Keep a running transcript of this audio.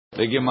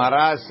The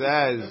Gemara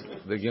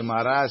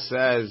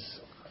says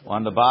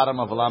on the bottom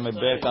of Lamed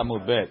Bet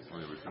Amud Bet,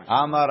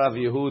 Amar Rav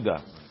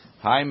Yehuda,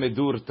 Hai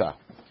Medurta,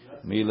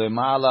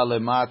 Milemala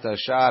lemata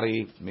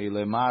shari,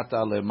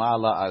 milemata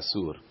lemala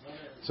asur.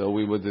 So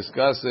we were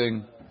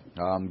discussing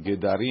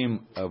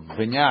Gedarim of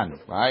Binyan,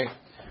 right?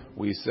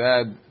 We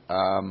said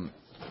En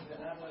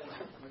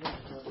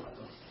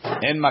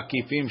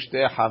makifim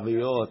shte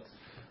haviyot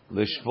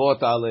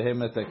lishvot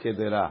alehem et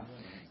kedera.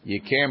 You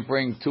can't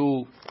bring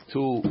two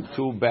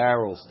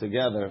barrels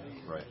together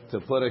to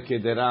put a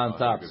kedera on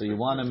top. So you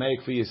want to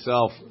make for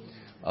yourself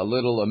a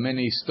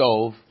mini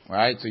stove,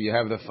 right? So you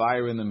have the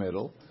fire in the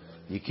middle.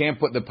 You can't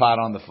put the pot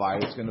on the fire;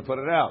 it's going to put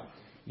it out.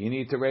 You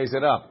need to raise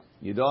it up.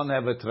 You don't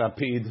have a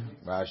trapid,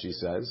 Rashi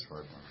says,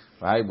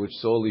 right? Which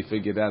solely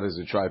figured out as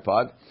a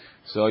tripod.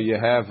 So you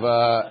have,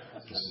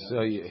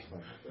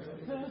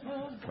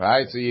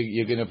 right? So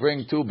you're going to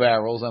bring two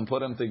barrels and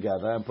put them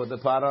together and put the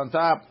pot on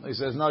top. He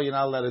says, no, you're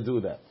not allowed to do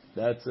that.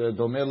 That's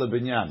Domer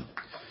LeBinyan.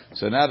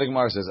 So now the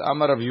Gemara says,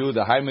 Amar Rav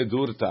Yehuda, Hai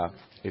Medurta.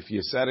 If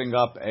you're setting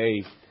up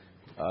a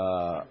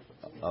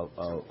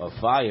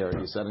fire,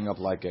 you're setting up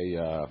like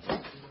a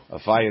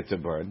fire to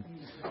burn.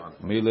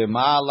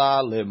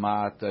 Milemala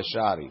lemata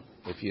shari.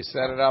 If you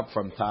set it up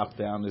from top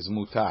down, is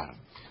mutar.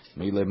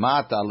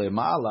 Milemata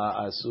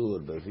lemala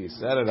asur. But if you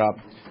set it up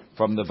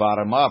from the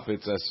bottom up,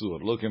 it's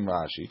asur. Look in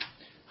Rashi.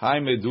 Hai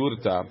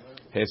Medurta,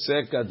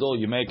 Hesek Gadol,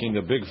 you're making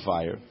a big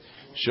fire.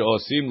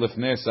 She'osim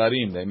lefnei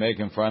sarim, they make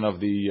in front of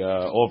the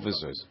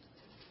officers.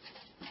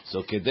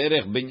 So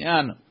kederech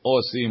binyan,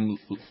 osim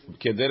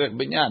kederech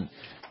binyan.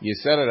 You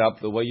set it up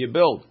the way you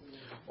build.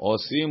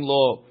 Osim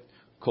lo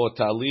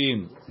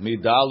kotalim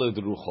midalid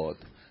ruchot.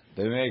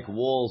 They make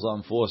walls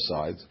on four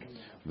sides.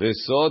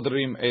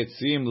 V'sodrim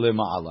etzim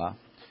lema'ala.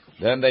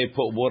 Then they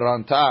put wood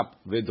on top.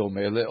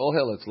 V'domeh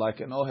le'ohel. It's like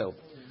an ohel.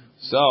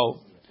 So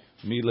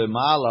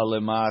milemala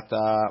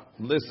lemata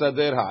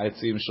lisader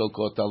ha'etzim shel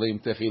kotalim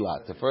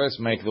techilat. To first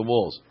make the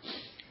walls.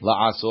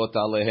 La'asot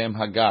alehem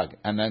hagag.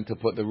 And then to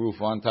put the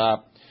roof on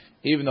top.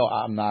 Even though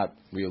I'm not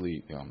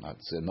really,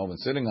 no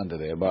one's sitting under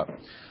there, but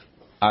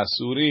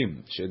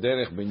asurim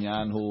shederech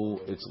binyan hu,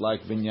 it's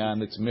like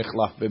binyan, it's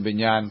michlaf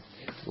binyan,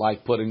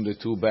 like putting the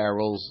two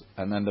barrels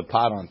and then the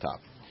pot on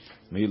top.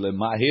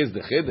 Here's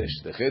the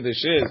chiddush. The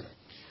chiddush is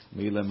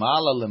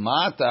milemala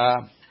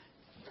lemata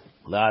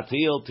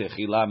latil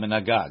techila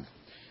minagag.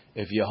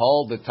 If you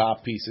hold the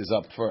top pieces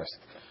up first,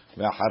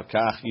 ve'achar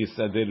kach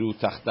yisaderu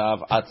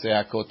tachtav atzei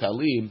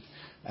hakotalim,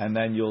 and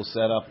then you'll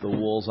set up the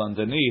walls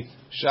underneath.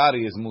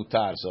 Shari is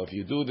mutar. So if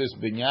you do this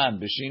binyan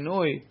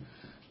b'shinui,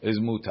 is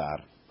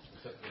mutar.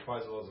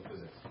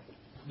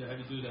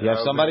 You have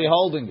somebody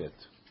holding it.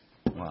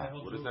 Wow.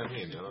 What does that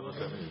mean? I don't know what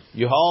that means.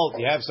 You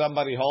have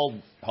somebody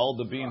hold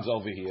the beams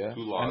over here,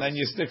 and then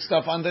you stick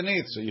stuff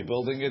underneath. So you're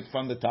building it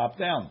from the top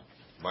down.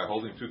 By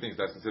holding two things,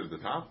 that's considered the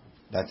top?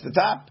 That's the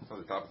top. It's not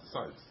the top, it's the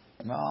sides.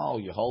 No,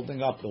 you're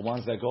holding up the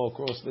ones that go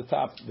across the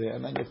top there,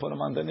 and then you put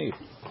them underneath.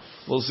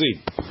 We'll see.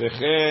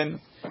 V'chen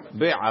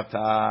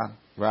be'ata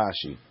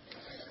Rashi.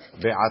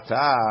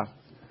 Be'ata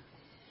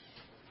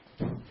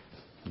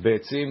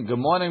be'tzim. Good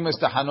morning,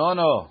 Mr.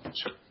 Hanono.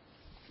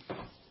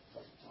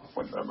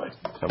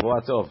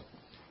 Shavua tov.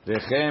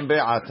 V'chen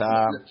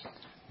be'ata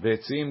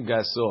be'tzim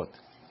gasot.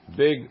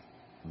 Big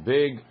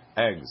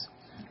eggs.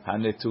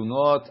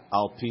 Hanetunot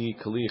al pi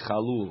kli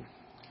chalul.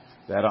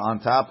 That are on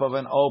top of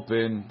an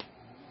open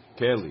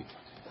keli.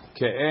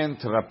 Ke'en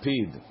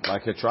trapid,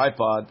 like a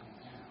tripod,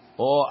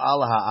 or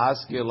al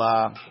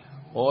ha'askila,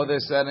 or they're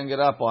setting it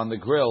up on the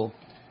grill,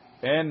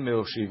 en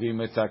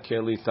milshivim et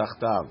ha'keli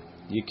tachtav.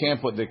 You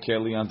can't put the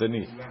keli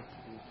underneath.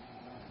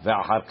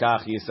 Ve'achar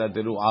kach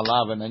yisaderu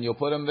alav, and then you'll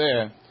put them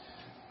there.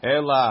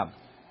 Ela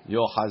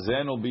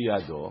yochazenu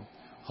biyado,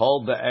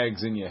 hold the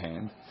eggs in your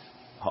hand.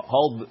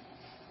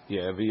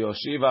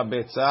 V'yoshiva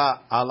betza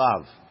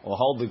alav, or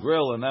hold the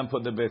grill and then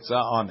put the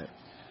betza on it.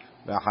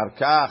 Ve'achar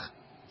kach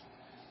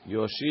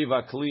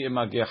Yoshiva kli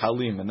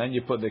imagehalim, and then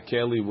you put the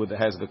keli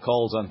has the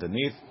coals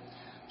underneath.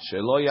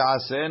 Shelo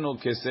ya'asenu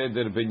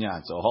keseder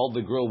binyan. So hold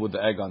the grill with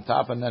the egg on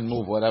top, and then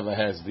move whatever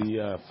has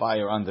the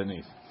fire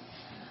underneath.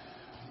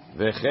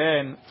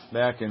 V'chen,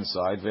 back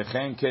inside.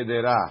 V'chen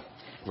kedera,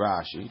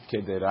 Rashi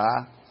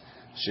kedera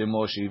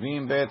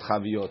shemoshivim bet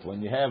chaviyot.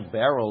 When you have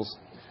barrels,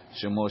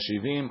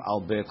 shemoshivim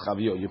al bet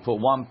chaviyot. You put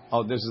one.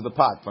 Oh, this is the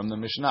pot from the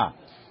Mishnah.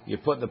 You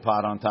put the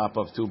pot on top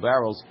of two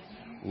barrels.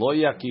 Lo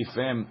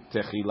yakifem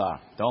techila.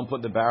 Don't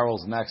put the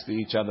barrels next to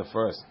each other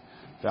first.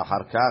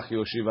 Ve'achar kach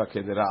yoshiva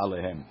kedera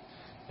alehem.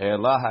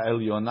 Ela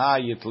ha'elyona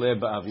yitle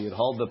ba'avir.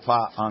 Hold the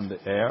pot on the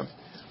air.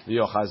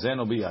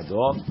 V'yochazenu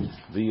biyado.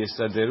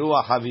 V'yisaderu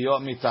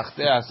ha'chaviyot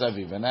mitachtei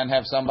hasaviv. And then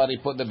have somebody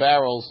put the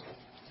barrels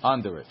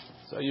under it.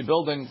 So you're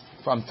building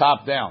from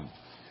top down.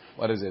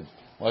 What is it?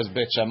 Was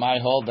Bet Shammai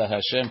hold that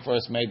Hashem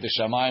first made the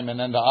Shamayim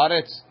and then the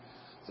Aretz?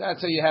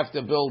 That's how you have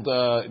to build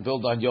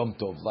on Yom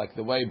Tov, like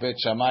the way Bet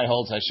Shammai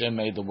holds Hashem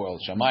made the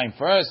world. Shamayim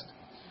first,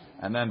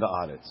 and then the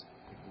Aretz.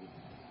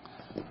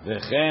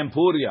 V'chem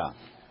Puria,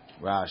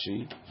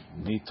 Rashi,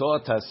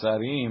 mitot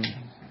hasarim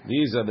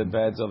These are the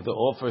beds of the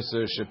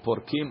officers.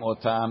 Sheporkim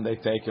otam, they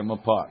take them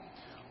apart.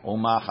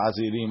 Uma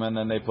chazirim, and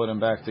then they put them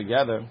back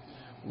together.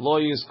 Lo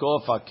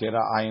yizkofa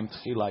kira'ayim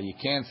tchila. You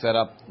can't set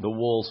up the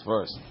walls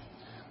first.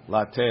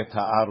 Latet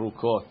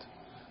ha'arukot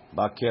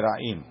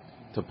ba'kira'im,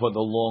 to put the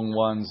long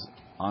ones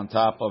on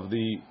top of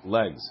the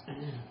legs.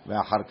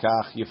 Ve'achar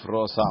kach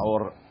yifros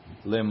ha'or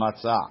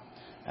le'matzah,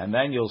 and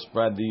then you'll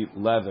spread the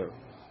leather.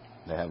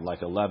 They have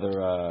like a leather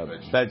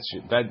bed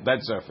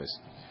surface.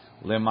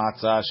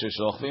 Le'matzah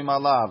sheshochvim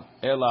alav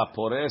ela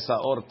pores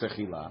ha'or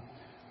techila.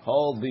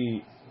 Hold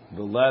the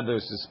leather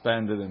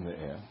suspended in the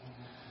air.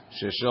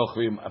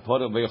 Sheshochvim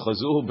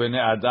ve'chazuhu b'nei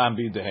adam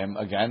bidehem.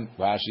 Again,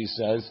 Rashi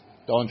says,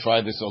 don't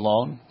try this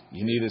alone.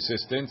 You need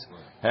assistance.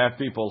 Have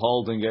people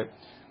holding it.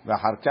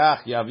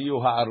 V'harkach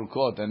yaviu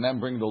ha'arukot, and then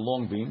bring the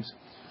long beams.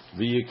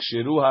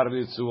 V'yikshiru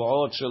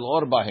ha'ritzuot shel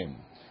orbahim,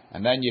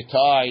 and then you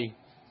tie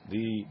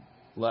the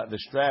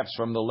straps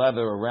from the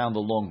leather around the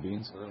long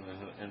beams.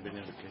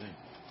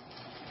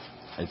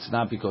 It's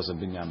not because of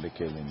binyan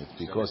bekelim. It's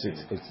because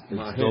it's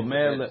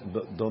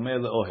domeh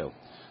le'ohel.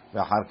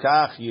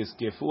 V'harkach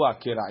yiskefu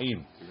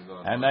ha'kira'im,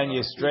 and then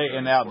you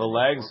straighten out the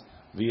legs.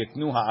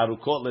 V'yitnu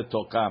ha'arukot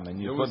letokam, and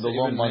you put the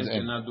long ones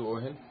in. Not do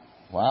ohel?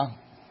 What?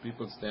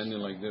 People standing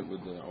like that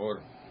with the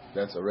or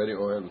that's already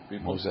ohel with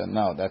people.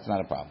 No, that's not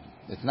a problem.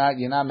 It's not.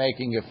 You're not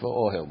making it for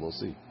ohel. We'll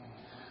see.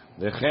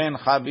 V'chen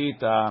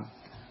chavita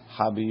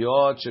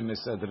chabiyot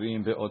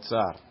shemisadrim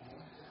be'otzar,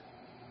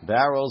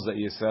 barrels that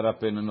you set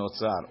up in an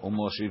otzar.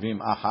 Umoshivim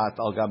achat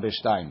al gabe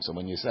shtayim. So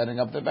when you're setting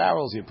up the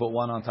barrels, you put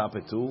one on top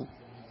of two,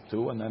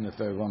 and then the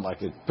third one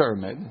like a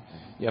pyramid.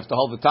 You have to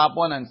hold the top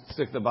one and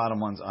stick the bottom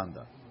ones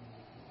under.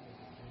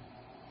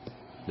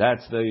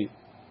 That's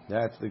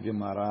the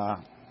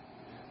Gemara.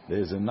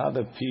 There's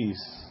another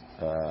piece.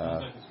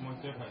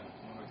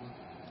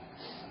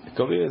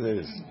 Korea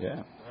is,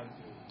 yeah.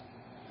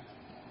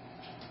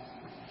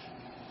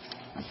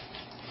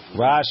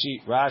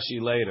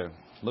 Rashi later.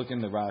 Look in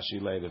the Rashi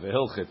later.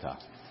 V'hilchita.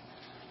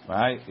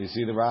 Right? You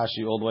see the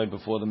Rashi all the way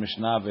before the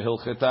Mishnah.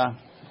 V'hilchita.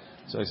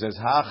 So he says,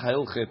 Hach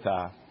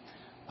hilchita.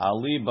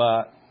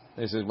 Aliba.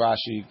 This is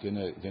Rashi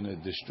gonna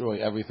destroy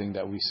everything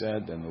that we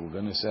said, and we're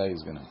gonna say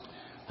he's gonna.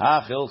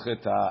 Hach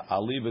hilchita.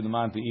 Aliba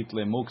d'man pi'it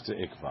le'mukta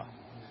ikva.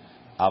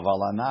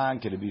 Avalanan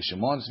ke'Rabbi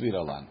Shimon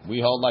sviralan.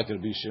 We hold like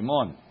Rabbi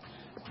Shimon.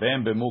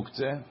 Ben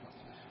b'muktzeh,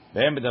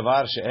 ben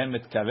b'davar she'en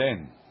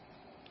mitkaven.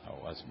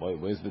 Oh,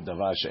 where's the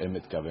davar she'en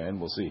mitkaven?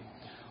 We'll see.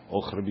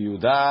 Och Rabbi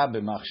Yehuda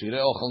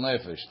b'machshirei ochel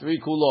nefesh. 3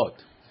 kulot.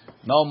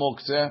 No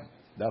muktzeh.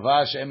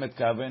 Davar she'en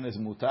mitkaven is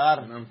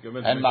mutar. And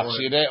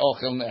machshirei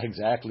ochel,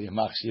 exactly.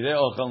 Machshirei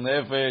ochel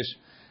nefesh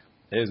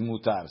is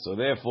mutar. So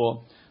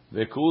therefore,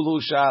 v'kulhu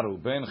sharu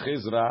ben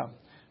chizra,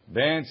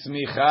 ben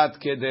tzmichat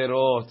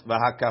kederot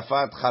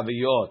v'hakafat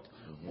chaviyot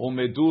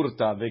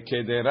umedurta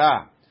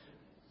v'kedera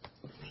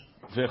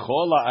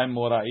v'chol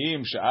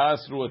ha'amoraim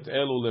she'asru et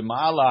elu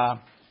lemala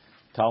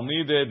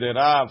talmidei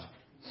derav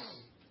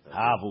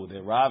havu,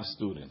 the Rav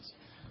students.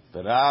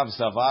 The Rav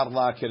savar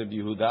la ke'Rabbi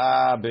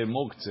Yehuda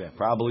b'muktzeh,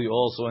 probably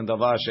also in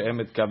davar she'em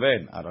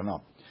mitkaven. I don't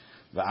know.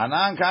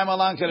 V'anan kaim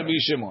alan ke'Rabbi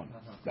Shimon.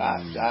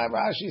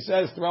 Rashi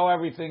says, throw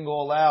everything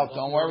all out.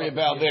 Don't worry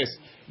about this.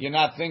 You're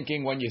not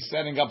thinking when you're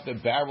setting up the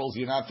barrels.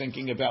 You're not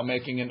thinking about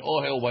making an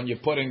ohel. When you're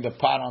putting the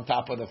pot on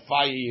top of the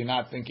fire, you're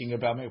not thinking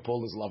about.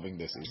 Paul is loving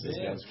this. He says,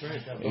 yeah, that's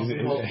great.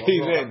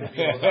 He's in.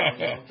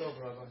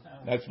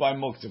 That's why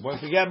muktzah. But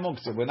forget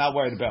muktzah. We're not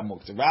worried about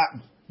muktzah.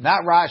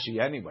 Not Rashi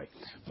anyway.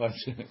 But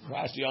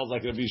Rashi also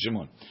like Rabbi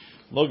Shimon.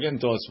 Look in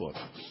Tosfot.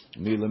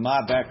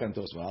 Milimata, back on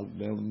Tosfot.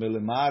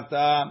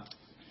 Milimata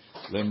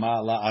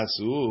lemala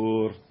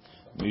asur.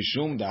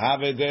 Mishum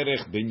dahave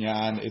derech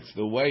binyan. It's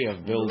the way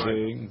of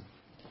building.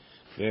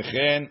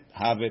 Vechen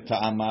have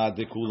ta'ama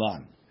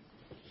dekulan.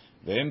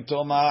 V'im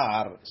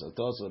tomar. So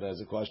Tosfot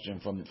has a question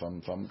from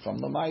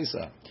the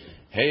Maisa.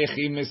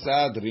 Heichi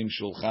misadrim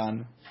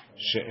shulchan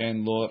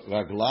she'en lo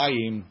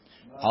raglayim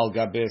al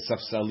gabe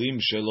safsalim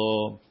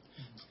shelo.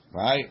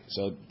 Right.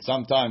 So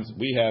sometimes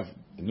we have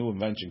a new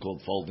invention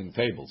called folding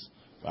tables.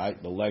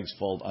 Right. The legs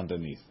fold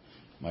underneath.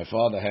 My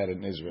father had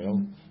in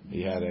Israel.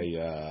 He had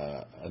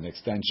an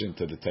extension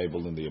to the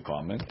table in the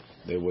apartment.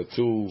 They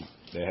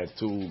had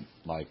two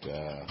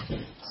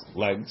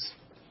legs,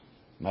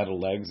 metal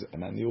legs,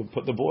 and then you would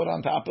put the board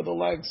on top of the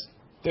legs.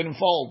 Didn't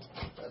fold.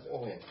 That's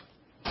ohel.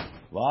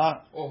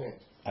 What? Ohel.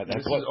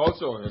 That's what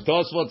also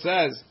Tosfot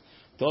says.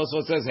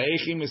 Tosfot says,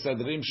 "Heichi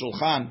misadrim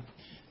shulchan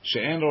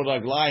she'en ro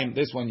raglayim."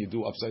 This one you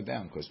do upside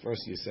down because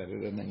first you set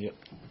it and then you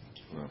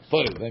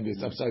put it. Then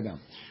it's upside down,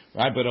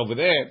 right? But over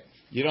there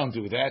you don't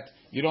do that.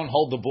 You don't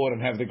hold the board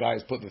and have the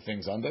guys put the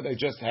things under. They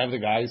just have the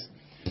guys.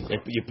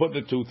 You put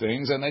the 2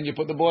 things and then you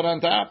put the board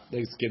on top.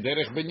 It's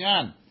kederech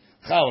binyan.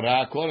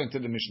 Chaura, according to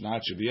the Mishnah,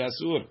 it should be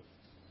asur.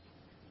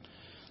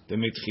 The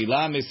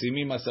mitchila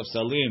mesimim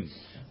asafsalim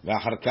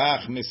v'achar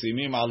kach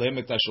mesimim aleim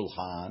et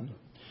hashulchan.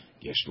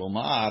 Yesh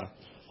lomar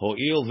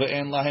ho'il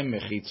ve'en lahem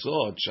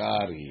mechitzot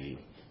shari.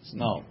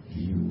 No,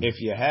 if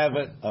you have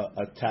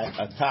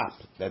a top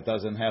that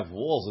doesn't have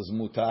walls, is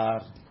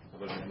mutar.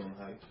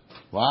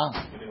 What?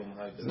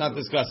 He's not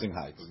discussing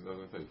height. It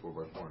doesn't say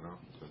 4x4, no?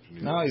 Don't you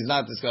need No, it? he's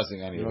not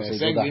discussing anything. You They're don't say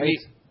saying good you need.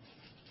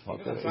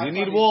 Okay. You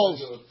need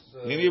walls.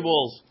 You need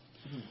walls.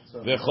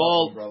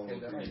 V'chol.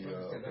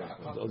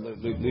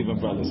 Leave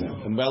umbrellas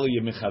out. Umbrella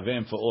you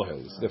mechavem for ohel.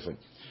 It's different,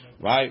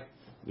 right?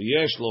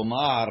 V'yesh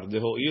lomar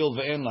dehoil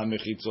ve'en la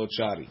mechitzot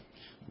shari.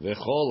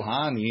 V'chol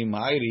hani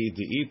ma'iri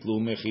deitlu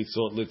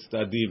mechitzot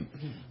litztadim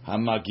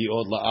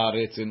hamagiot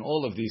la'aretz. In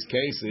all of these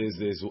cases,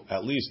 there's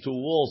at least two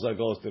walls that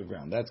goes to the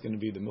ground. That's going to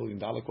be the $1 million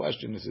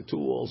question: is it 2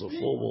 walls or 4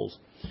 walls?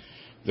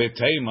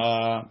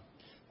 V'teima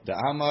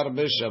de'amar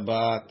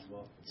b'Shabbat.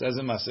 It says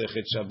in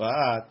Masechet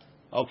Shabbat.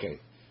 Okay,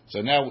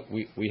 so now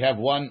we have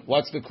one.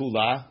 What's the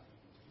kula?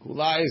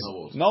 Kula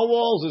is no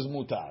walls is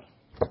mutar.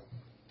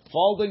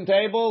 Folding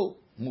table,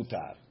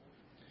 mutar.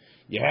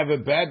 You have a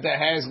bed that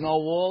has no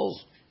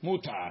walls,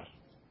 mutar.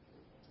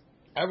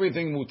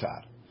 Everything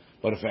mutar.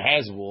 But if it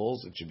has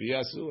walls, it should be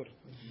asur.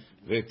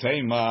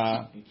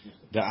 V'teima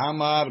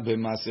da'amar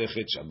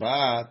b'masechet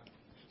Shabbat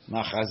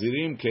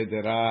machazirim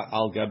kedera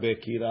al gabe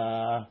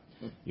kira.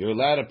 You're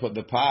allowed to put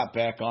the pot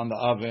back on the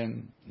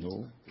oven.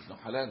 No. There's no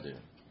halal there.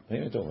 What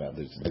are you talking about?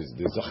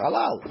 There's a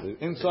halal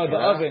inside the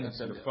oven.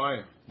 Inside the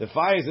fire. The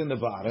fire's in the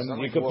bottom. It's not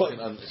You like can put. walking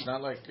on, it's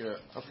not like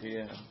okay,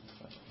 yeah.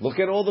 Look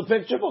at all the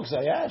picture books,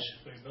 Ayash.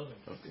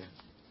 Okay.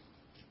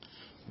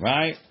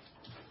 Right?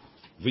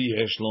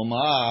 V'yesh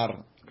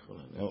lomar.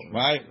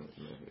 Right?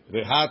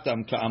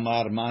 V'hatam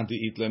ka'amar man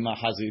di'it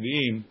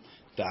lemachazirim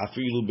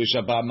ta'afilu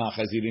b'Shabbat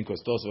machazirim.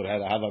 Because Tosfot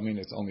had a havamin.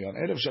 It's only on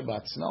Erev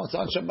Shabbat. No, it's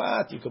on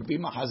Shabbat. You could be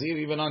machazir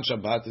even on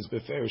Shabbat. It's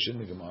beferish in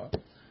the Gemara.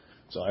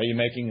 So are you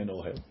making an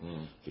ohel?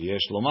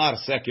 V'yesh lomar.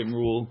 Second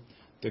rule.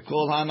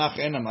 Tekol hanach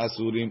enam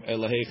asurim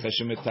elahei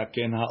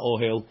cheshemetaken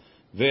ha'ohel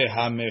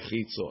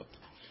ve'hamechitzot.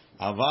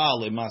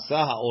 Aval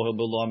emasa ha'ohel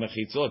below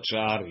hamechitzot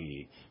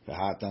shari.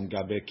 V'hatan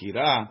gabe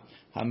kira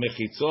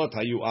hamechitzot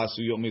hayu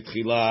asuyot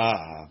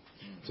mitchila.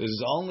 So this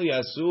is only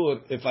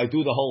asur if I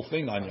do the whole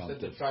thing on Yom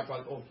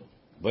Tov.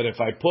 But if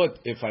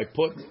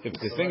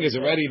the thing is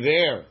already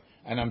there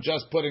and I'm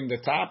just putting the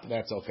top,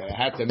 that's okay. I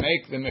had to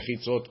make the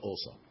mechitzot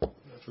also.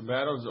 The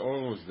barrel's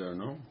always there,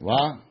 no?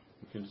 What?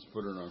 You can just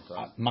put it on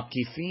top.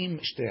 Makifim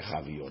shtei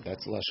chaviyot.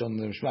 That's lashon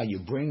l'mishma. You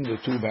bring the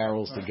 2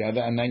 barrels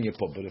together and then you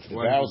put. But if the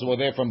barrels were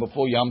there from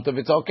before Yom Tov,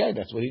 it's okay.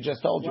 That's what he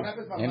just told you.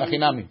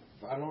 Enachinami.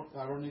 I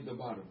don't need the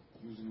bottom.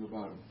 Using the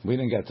bottom. We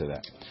didn't get to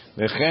that.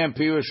 V'chem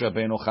pirush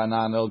Rabbeinu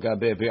Chanan el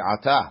gabe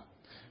be'ata.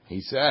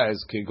 He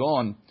says,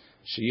 Kigon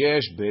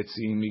sheyesh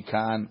betzim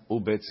mikan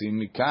ubetzim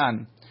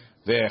mikan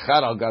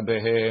ve'echad al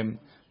gabehem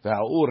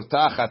ve'aur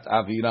tachat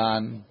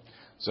aviran.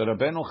 So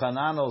Rabbeinu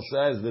Chananel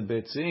says the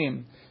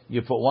betzim,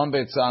 you put one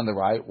betzah on the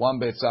right, one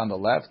betzah on the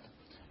left,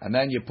 and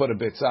then you put a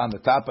betzah on the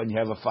top, and you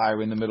have a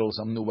fire in the middle,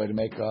 some new way to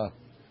make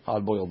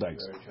hard-boiled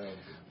eggs.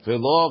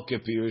 V'lo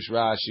kepirush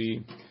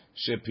Rashi.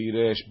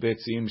 Shepiresh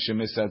betzim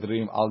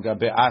shemisadrim al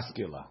gabe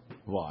askila.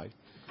 Why?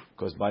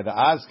 Because by the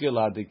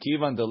askila, the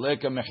kivan the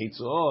leka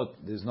mechitzot,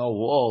 there's no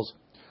walls.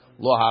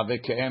 Lo have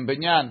ke'em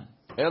binyan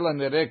ela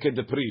nereke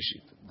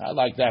deprishit. I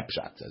like that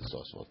pshat, says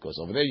Tosfot, because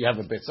over there you have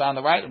a betzah on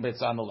the right and a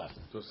betzah on the left.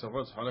 So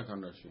Safat's halak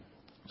on Rashi.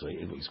 So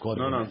he's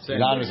quoting. No, I'm saying.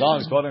 He's on his own.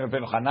 He's quoting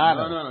Rabbeinu Chanan.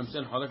 No, I'm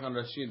saying halak on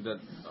Rashi that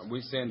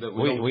we're saying that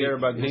we don't care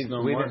about this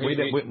no more. We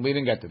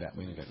didn't get to that.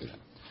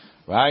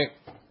 Right?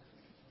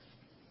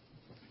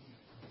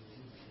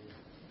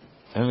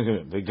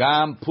 The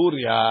gam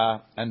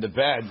puria and the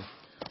bed,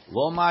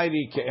 lo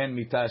ma'iri ke'en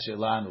mita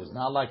shelanu. It's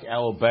not like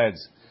our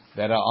beds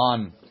that are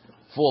on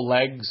 4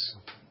 legs.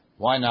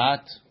 Why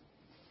not?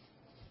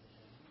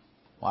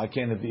 Why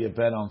can't it be a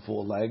bed on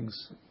 4 legs?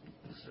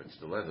 It's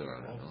the leather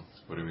on it, no?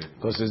 What do you mean?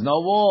 Because there's no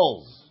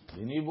walls.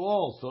 You need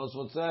walls. So that's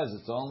what it says.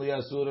 It's only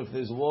asur if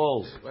there's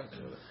walls.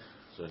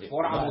 So the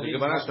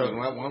Gemara is talking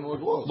about one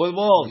with walls. With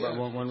walls.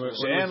 When we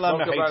She'en spoke la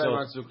about it mechitzot.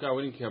 on Sukkah,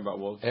 we didn't care about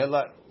walls.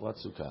 Ela, what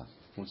sukkah?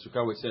 When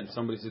Sukkah we said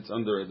somebody sits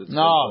under it.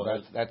 No,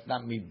 that's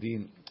not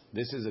midin.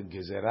 This is a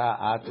gezerah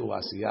atu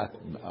asiyat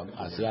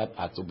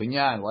atu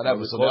binyan,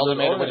 whatever. So the other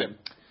made with it.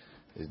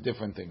 There's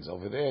different things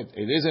over there.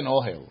 It is an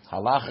ohel.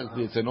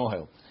 Halachically, it's an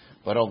ohel,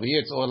 but over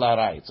here it's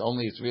olarai. It's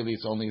only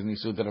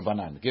nisud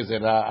rabbanan.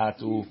 Gezerah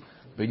atu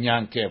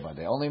binyan keva.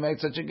 They only made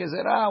such a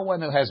gezerah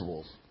when it has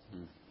walls.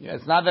 Yeah,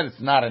 it's not that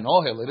it's not an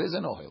ohel. It is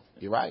an ohel.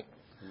 You're right.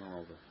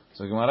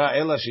 So Gemara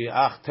ela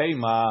shiach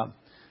teima.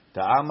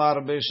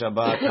 Ta'amar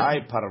b'Shabbat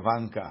hay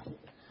parvanka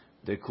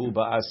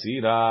dekuba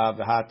asira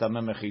v'hatam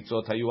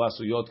mechitzot hayu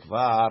asuyot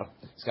kvar.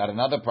 It's got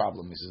another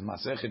problem. This is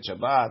Masechet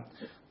Shabbat.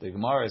 The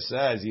Gemara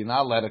says you're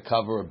not allowed to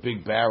cover a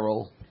big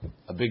barrel,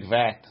 a big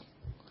vat.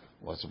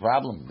 What's the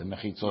problem? The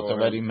mechitzot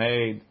already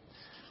made.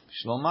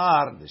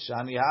 Shlomar the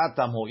shani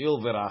hatam ho'il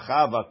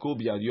v'rachav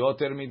akub yad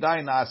yoter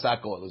midai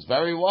na'asak oil. It's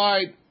very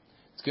wide.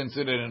 It's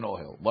considered an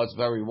oil. What's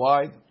very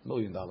wide? $1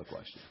 million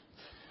question.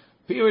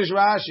 Pirish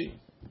Rashi.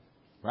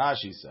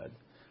 Rashi said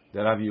that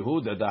Rav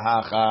Yehuda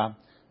dahacha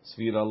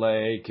sfira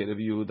lei ke Rav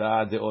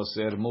Yehuda de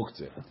oser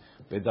muktzeh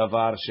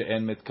bedavar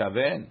she'en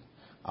mitkaven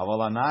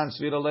aval anan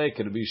sfira lei ke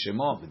Rabbi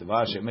Shimon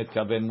bedavar she'en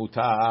mitkaven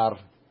mutar.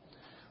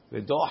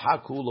 V'do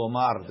hakul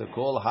omar the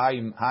kol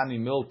hani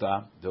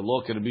milta the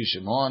lo Rabbi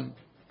Shimon.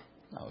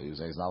 No, he was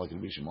saying it's not like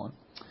Rabbi Shimon.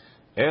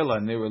 Ela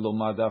nere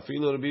lomar da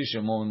filu Rabbi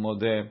Shimon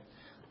modeh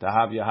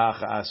tahav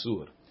yahacha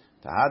asur.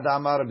 Tahad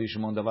amar Rabbi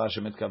Shimon davar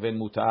shemitkaven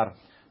mutar.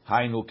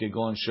 Hainu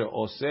kegon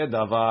she'oseh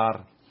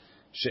davar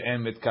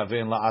she'en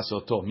mitkaven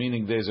la'asoto.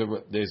 Meaning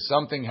there's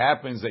something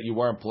happens that you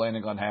weren't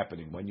planning on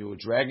happening. When you were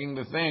dragging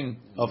the thing,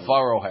 a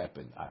furrow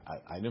happened.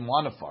 I didn't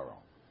want a furrow.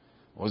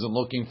 I wasn't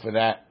looking for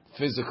that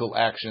physical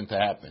action to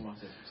happen.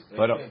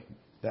 But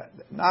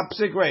not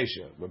psik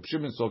reisha. Reb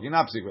Shimon's talking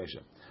not psik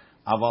reisha.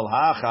 Aval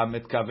hacha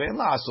mitkaven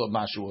la'asot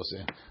mashu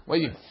oseh. Well,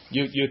 you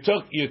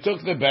took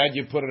the bed,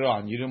 you put it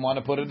on. You didn't want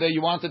to put it there.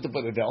 You wanted to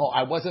put it there. Oh,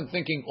 I wasn't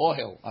thinking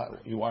ohel.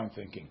 You weren't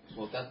thinking.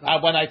 Well,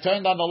 when I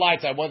turned on the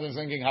lights, I wasn't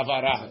thinking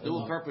havara. Do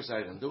a purpose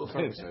item. Do a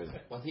purpose item.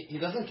 But he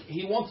doesn't.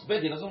 He wants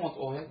bed. He doesn't want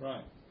ohel.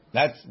 Right.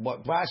 That's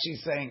what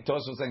Rashi's saying.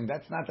 Tosfos saying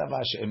that's not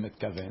avash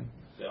mitkaven.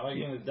 The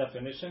argument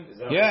definition is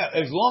that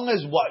as long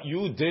as what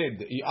you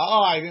did.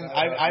 I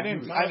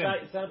didn't.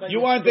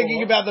 You weren't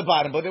thinking about the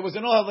bottom, but there was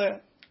an ohel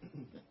there.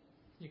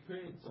 You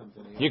created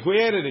something. You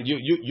created it.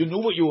 You knew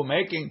what you were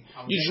making.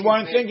 You just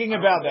weren't thinking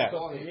about that.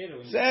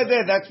 Say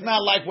that. That's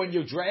not like when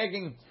you're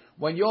dragging,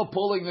 when you're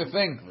pulling the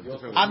thing.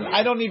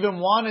 I don't even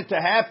want it to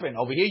happen.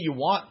 Over here, you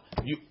want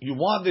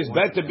this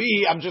bed to be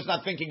here. I'm just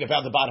not thinking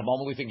about the bottom.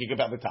 I'm only thinking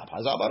about the top.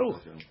 Hazar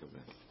Baruch.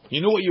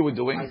 You knew what you were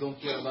doing. I don't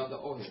care about the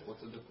ohel.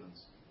 What's the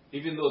difference?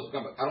 Even though it's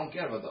I don't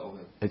care about the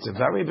ohel. It's a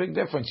very big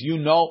difference. You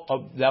know,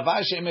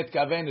 davar she'emet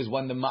kaven is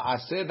when the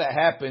ma'aseh that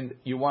happened,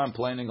 you weren't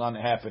planning on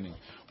it happening.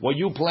 Were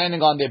you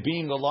planning on there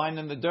being a line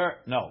in the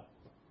dirt? No.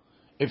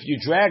 If you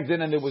dragged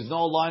in and there was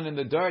no line in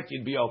the dirt,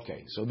 you'd be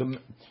okay. So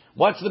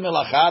what's the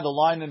milacha? The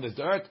line in the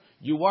dirt?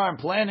 You weren't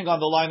planning on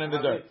the line in the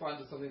dirt.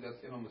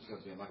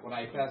 Like when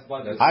I passed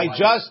by. I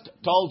just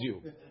told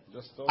you.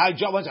 Let's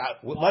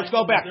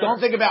go back. Don't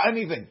think about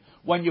anything.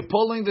 When you're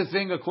pulling the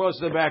thing across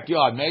the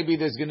backyard, maybe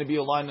there's going to be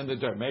a line in the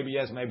dirt. Maybe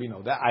yes, maybe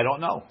no. That I don't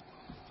know.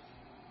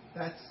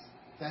 That's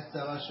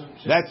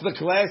the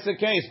classic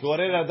case.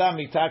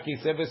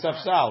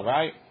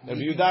 Right? If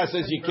Yudah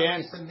says you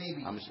can't,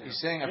 He's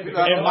saying it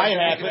might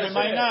happen, it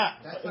might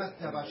not.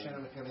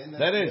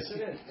 That is.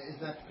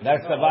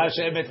 That's the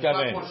Vashem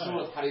Mitkaven.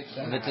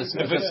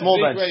 If it's small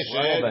bench.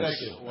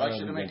 Why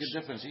should it make a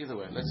difference either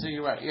way? Let's say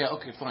you're right. Yeah,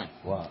 okay, fine.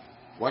 What?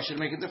 Why should it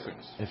make a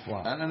difference? If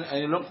what? And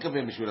you don't come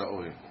in Mishura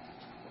over.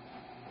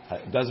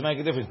 It doesn't make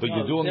a difference, but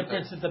you're doing. The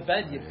difference is the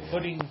bed.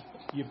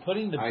 You're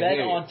putting the bed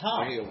on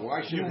top.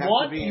 Why should you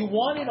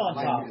want it on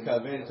top. To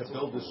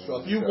build the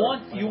structure. You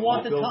want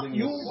the top.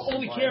 You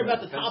only care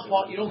about the top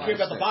part. You don't care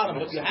about the bottom.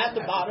 But if you have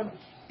the bottom,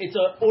 it's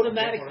an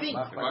automatic thing.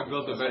 If I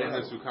built a bed in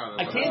the sukkah,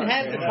 I can't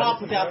have the top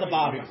without the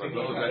bottom. If I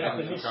built a bed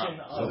in the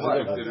sukkah, so would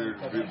I consider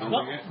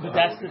rebuilding it? But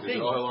that's the thing.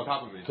 On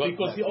top of me.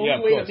 Because the only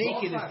way to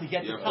make it is to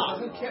get the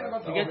top. To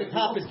get the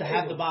top is to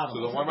have the bottom.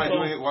 So why am I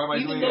doing it? Why am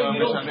I doing it? Even though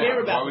you don't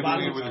care about the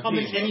bottom, it's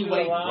coming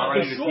anyway.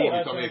 For sure.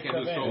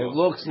 It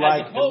looks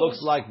like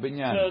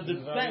binyan. The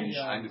bench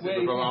where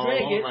you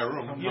drag it,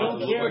 you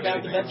don't care about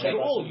the bench at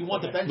all. You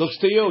want the bench.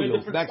 Looks to you.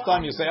 Next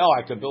time you say, "Oh,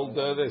 I could build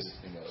this."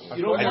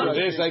 You don't I do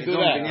this, I do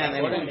that.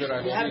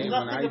 You have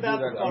nothing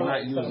about the furrow.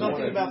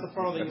 Nothing about the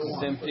furrow that you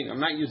want. Same thing. I'm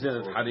not using it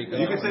as harika.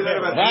 You can say that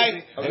about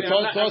right.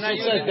 Tosfos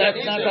says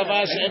that's not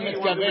davar she'emet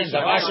kaven.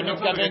 Davar she'emet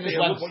kaven is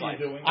when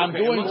I'm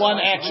doing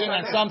one action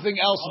and something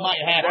else might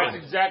happen.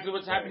 That's exactly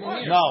what's happening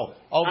here. No,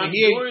 over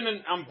here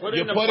I'm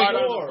putting the bottom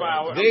of the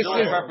flour. This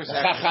is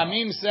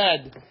Chachamim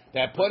said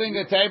that putting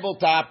a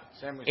tabletop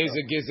is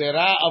a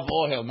gezerah of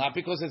ohel, not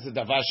because it's a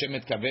davar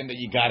she'emet kaven that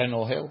you got an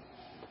ohel.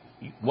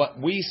 What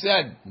we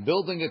said,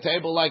 building a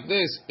table like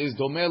this is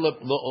domeh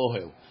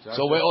lo-ohel.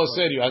 So we're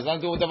osir. Has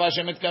nothing to do with davar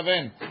she'emet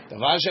kaven.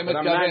 Davar she'emet kaven.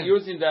 I'm not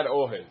using that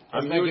ohel.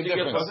 I'm using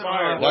it for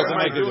fire. Doesn't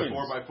make a difference.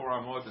 4x4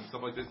 amot and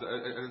stuff like this.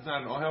 It's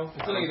not an ohel.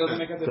 It doesn't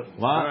make a difference.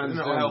 What? It's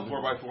an ohel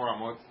 4x4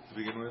 amot to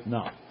begin with.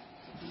 No.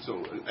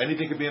 So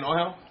anything could be an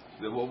ohel.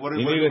 What are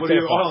You need you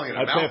oheling it?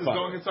 A mouse is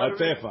going inside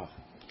of it.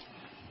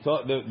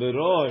 So the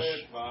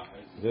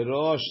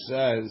Rosh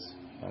says,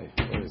 what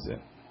is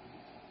it?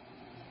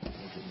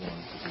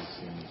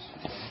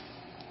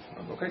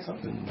 Okay,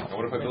 something. And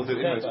what if I build it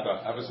in my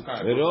sukkah? I have a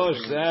sukkah. The Rosh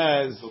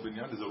says.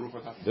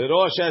 The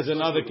Rosh has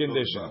another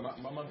condition.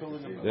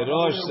 The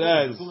Rosh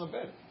says.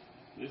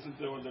 Listen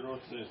to what the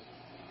Rosh says.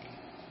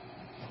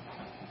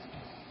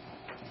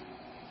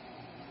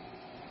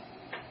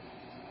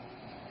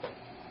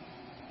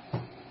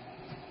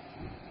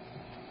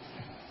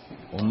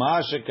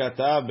 ומה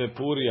שכתב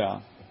בפוריה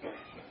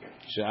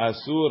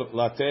שאסור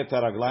לתת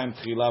הרגליים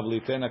תחילה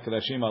וליתן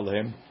הקרשים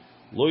עליהם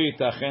לא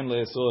ייתכן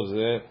לאסור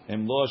זה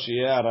אם לא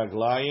שיהיה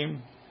הרגליים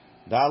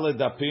ד'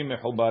 דפים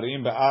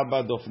מחוברים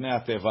בארבע דופני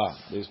התיבה.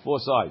 There's four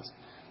sides.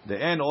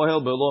 ואין אוהל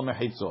בלא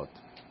מחיצות.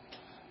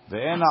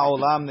 ואין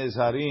העולם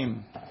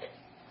נזהרים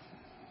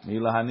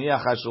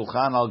מלהניח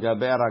השולחן על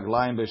גבי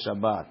הרגליים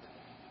בשבת.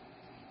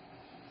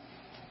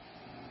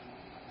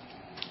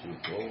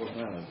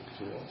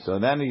 So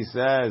then he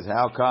says,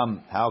 how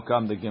come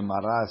the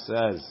Gemara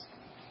says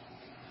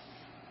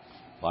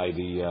by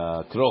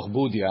the Kroch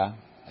Budia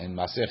in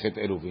Masechet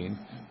Eruvin,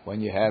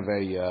 when you have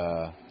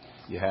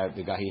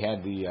the guy, he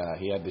had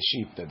the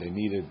sheep that they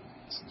needed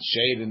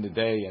shade in the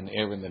day and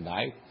air in the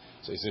night.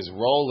 So he says,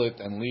 roll it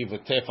and leave a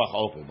tefach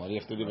open. Why do you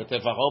have to leave a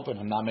tefach open?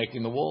 I'm not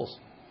making the walls.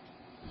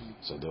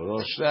 So the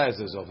Rosh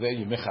says, over there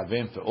you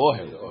mechavim for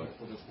ohel,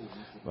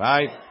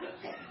 right?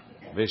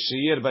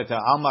 V'shir b'ta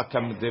alma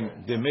kam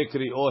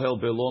demikri ohel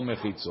below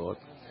mechitzot.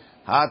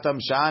 Hatam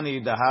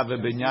shani dahave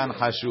binyan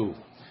chashuv.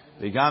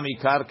 V'gam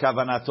ikar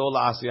kavanato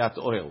la'asiyat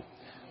ohel.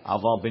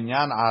 Aval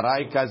binyan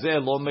aray kazeh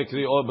lo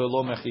mekri ohel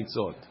below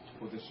mechitzot.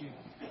 For the sheep.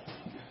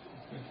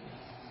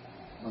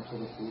 Not for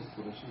the food,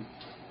 for the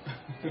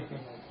sheep.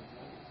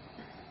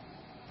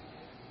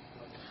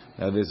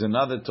 Now there's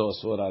another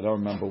Tosfot, I don't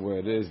remember where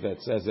it is,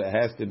 that says it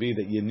has to be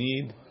that you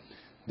need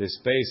the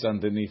space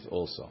underneath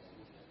also.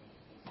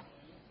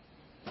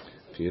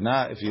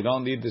 If you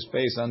don't need the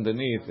space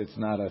underneath, it's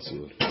not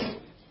asur.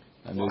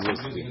 And there's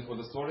this for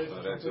the storage?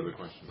 That's a good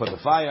question. Put the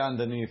fire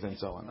underneath and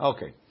so on.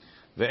 Okay.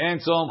 Ve'en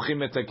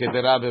tzomchim et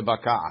hakedera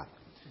bebaka'at.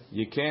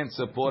 You can't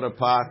support a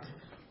pot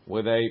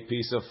with a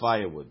piece of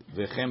firewood.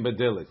 Ve'chem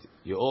bedilit.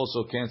 You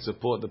also can't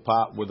support the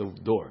pot with a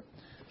door.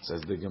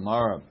 Says the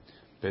Gemara.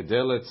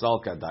 Bedilit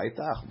sal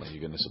kadaitach. When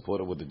you're going to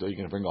support it with the door, you're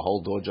going to bring a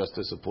whole door just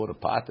to support a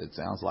pot. It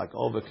sounds like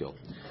overkill.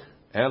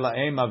 Ela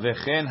ema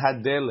vechen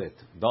hadelit.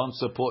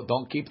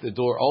 Don't keep the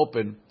door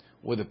open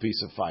with a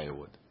piece of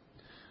firewood.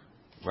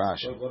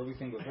 Rashi. What do we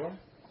think before?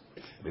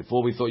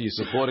 Before we thought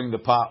you're supporting the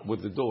pot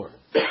with the door.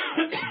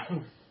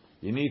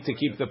 You need to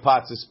keep the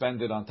pot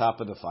suspended on top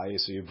of the fire,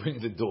 so you bring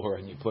the door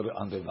and you put it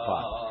under the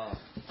pot.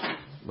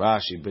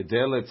 Rashi,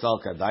 bedelet sal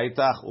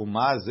kadaitach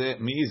umaze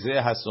mize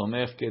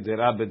hasomech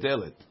kedera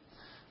bedelet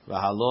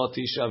v'halot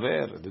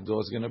tishaver. The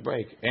door's going to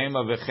break.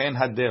 Ema vechen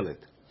hadelet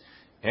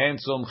en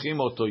somchim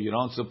oto. You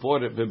don't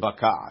support it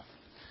bebaka'at.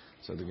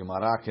 So the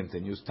Gemara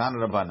continues. Tan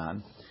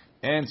Rabbanan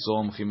en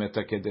somchim et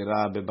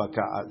kedera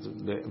bebaka'at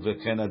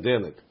vechen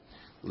hadelet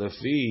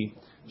lefi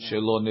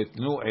shelo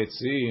nitnu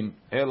etzim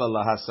ela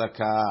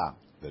lahasaka.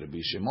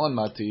 Rabbi Shimon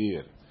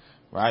matir.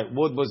 Right,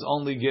 wood was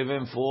only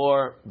given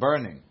for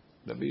burning.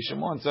 Rabbi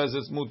Shimon says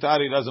it's mutar.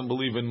 He doesn't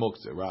believe in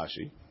muktzeh.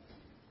 Rashi.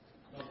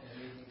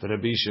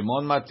 Rabbi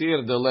Shimon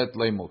matir delet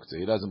le muktzeh.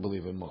 He doesn't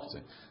believe in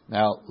muktzeh.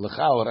 Now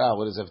l'chaora,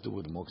 what does it have to do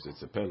with muktzeh?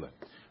 It's a pillar,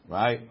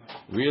 right?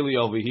 Really,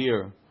 over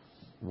here,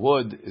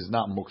 wood is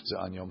not muktzeh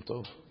on Yom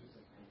Tov.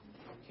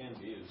 Can't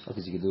be used.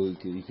 Because you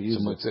can use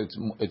it.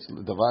 It's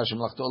davar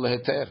shemlachto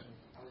leheter,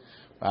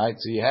 right?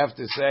 So you have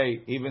to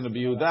say even a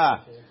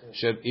biudah.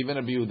 Even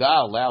a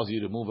biudah allows you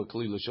to move a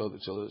kli l'shod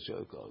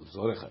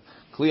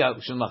kli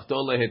shemlachto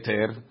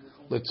leheter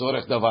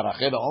letzorech davar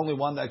acher. The only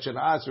one that should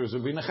answer is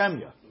Rabbi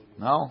Nechemya.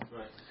 No,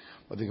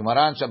 but the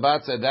Gemara on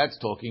Shabbat said that's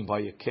talking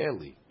by a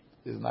keli.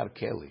 This is not a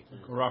keli.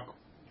 Rock.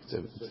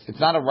 It's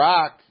not a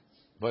rock,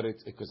 but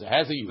it's because it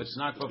has a use. It's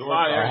not for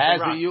fire.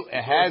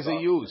 It has a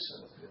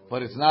use,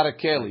 but it's not a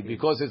keli.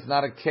 Because it's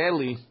not a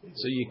keli,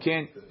 so you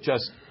can't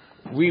just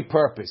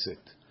repurpose it.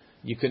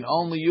 You can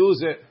only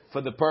use it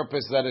for the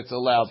purpose that it's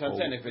allowed for. I'm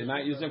saying if you're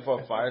not using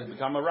for fire, it's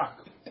become a rock.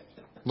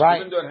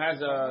 Right. Even though it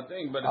has a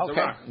thing, but it's a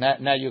rock.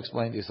 Now you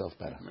explained yourself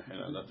better.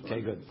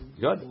 Okay, good.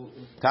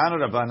 Tanu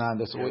Rabbanan.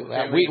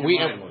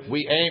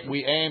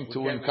 We aim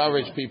to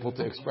encourage people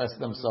to express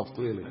themselves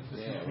clearly.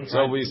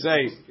 So we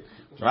say,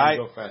 right?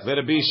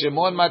 Rabbi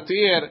Shimon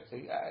matir.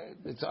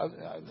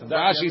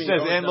 Rashi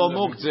says en lo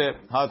muktzeh.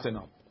 How to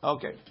know?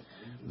 Okay.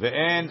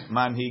 Ve'en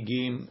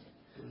manhigim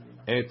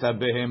et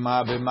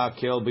habehema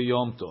b'makel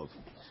b'yom tov.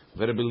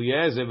 Rabbi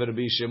Eliezer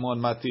Rabbi Shimon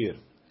matir.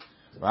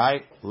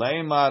 Right?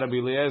 Leima Rabbi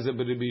Eliezer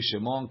Rabbi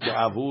Shimon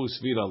ke'avu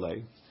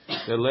sviralei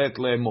delet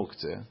le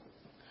muktzeh.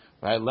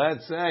 Right?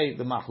 Let's say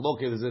the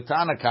machloket is a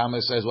Tanakama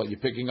says what you're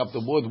picking up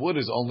the wood. Wood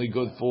is only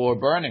good for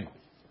burning,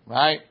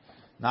 right?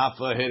 Not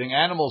for hitting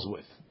animals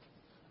with.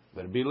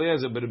 But Rabbi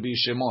Eliezer Rabbi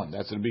Shimon,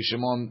 that's Rabbi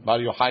Shimon Bar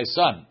Yochai's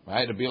son,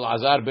 right? Rabbi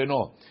Elazar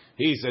beno.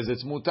 He says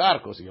it's mutar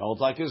because he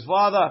holds like his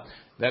father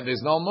that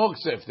there's no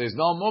muktzeh. If there's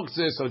no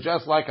muktzeh, so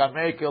just like I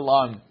make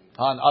on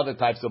other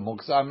types of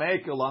muktzah,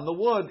 mekel on the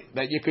wood,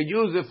 that you could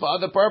use it for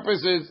other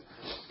purposes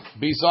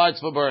besides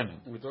for burning.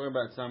 We're talking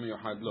about Sam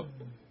Yochad. Look,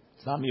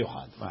 it's not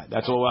miyuchad, right?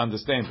 That's what we're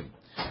understanding.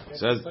 It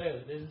says,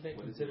 isn't that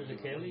considered a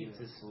keli? It's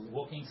this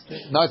walking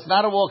stick. no, it's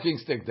not a walking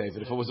stick,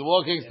 David. If it was a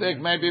walking stick,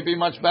 maybe it'd be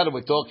much better.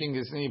 We're talking,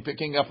 you're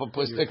picking up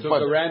a stick.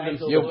 But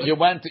you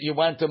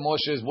went to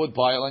Moshe's wood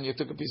pile and you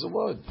took a piece of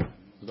wood.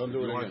 don't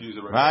do it again. Use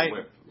a regular Right?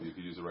 whip. You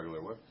could use a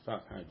regular whip.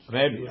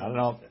 Maybe, I don't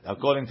know.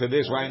 According to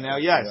this right now,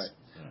 yes.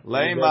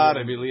 Leimar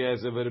Rabbi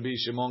Eliezer Rabbi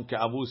Shimon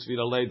ke'avu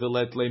sviralei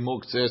delet le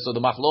muktzeh. So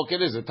the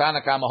machloket is the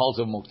Tanakama holds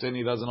a muktzeh and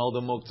he doesn't hold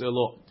a muktzeh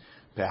law.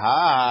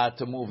 Peha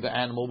to move the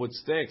animal with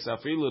sticks.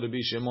 Afilu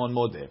Rabbi Shimon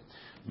modeh.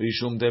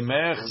 Bishum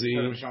demechzi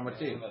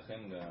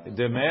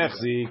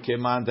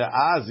keman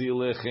de'azi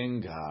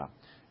lechinga.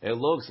 It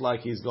looks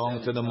like he's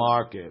going to the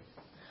market.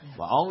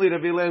 But only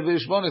Rabbi Eliezer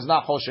Shimon is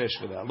not choshesh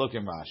for that. Look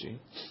in Rashi.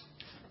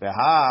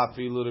 Peha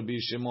afilu Rabbi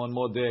Shimon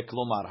modeh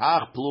klomar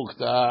hach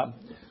plukta.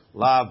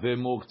 La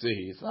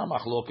b'muktzeh. It's not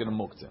machlok in a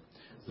muktzeh.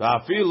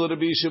 Va'afilu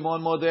Rabbi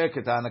Shimon modeh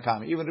ketana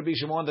kama. Even Rabbi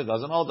Shimon that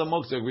doesn't hold the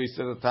muktzeh agrees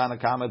to the Tana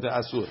Kama de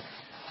asur.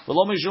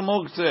 V'lo mishum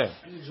muktzeh.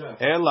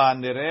 Ela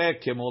nireh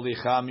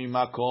kemolicha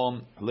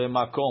mimakom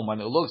lemakom. When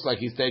it looks like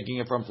he's taking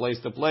it from place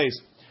to place,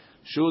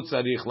 shu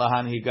tzarich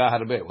lahan higa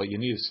harbe. Well, you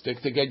need a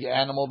stick to get your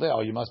animal there,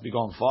 or you must be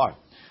going far.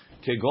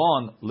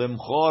 Kegon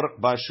limchor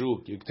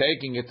bashuk. You're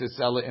taking it to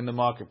sell it in the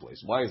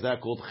marketplace. Why is that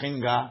called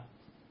chinga?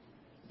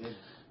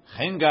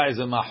 Chinga is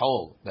a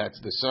mahol. That's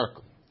the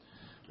circle,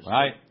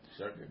 right?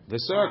 The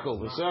circle.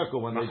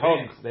 When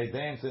they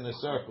dance in a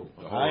circle,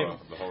 right?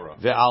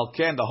 Ve'al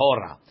ken the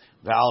hora.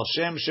 Ve'al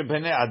shem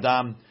shebnei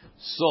adam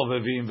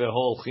sovevim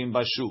veholchim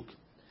bashuk.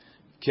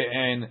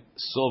 Ke'en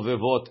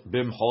sovevot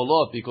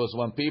bimholot. Because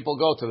when people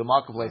go to the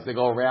marketplace, they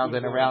go around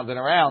and around and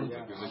around,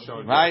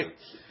 right?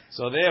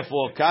 So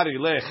therefore, kari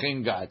le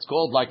chinga. It's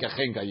called like a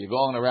chinga. You're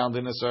going around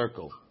in a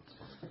circle.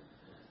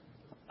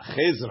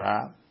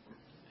 Chizra.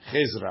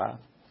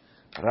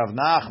 Rav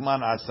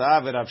Nachman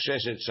asa v'Rav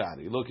Sheshet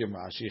shari. Look in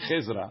Rashi.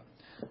 Chizra.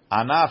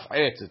 Anaf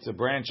etz. It's a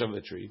branch of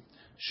the tree.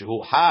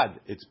 Shehu had.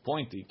 It's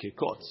pointy.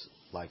 Kekotz.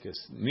 Like a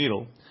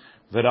needle.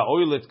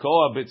 V'ra'oi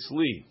letkoa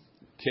b'tzli.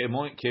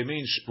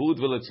 Kemin shpud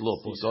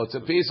v'letzlopo. So it's a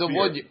piece of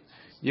wood.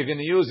 You're going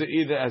to use it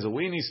either as a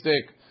weenie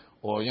stick,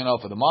 or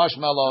for the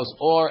marshmallows,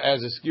 or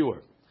as a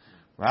skewer.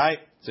 Right?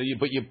 So you're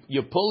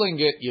pulling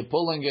it.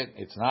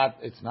 It's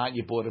not.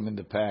 You bought them in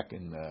the pack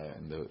in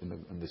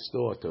the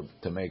store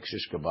to make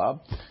shish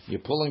kebab.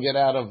 You're pulling it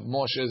out of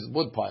Moshe's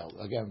wood pile.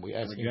 Again, we're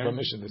asking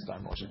permission this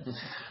time, Moshe.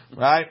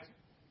 Right?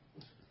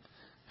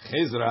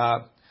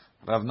 Chizra,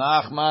 Rav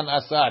Nachman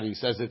Asari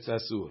says it's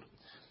asur.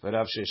 But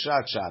Rav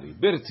Sheshet Shari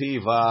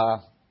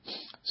birtiva.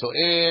 So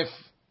if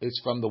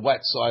it's from the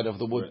wet side of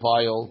the wood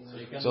pile,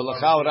 so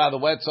l'chaura, the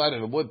wet side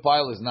of the wood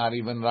pile is not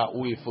even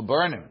ra'ui for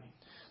burning.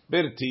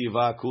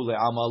 Birtiva kule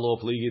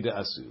amalo pligi de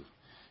asur.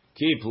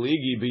 Ki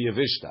pligi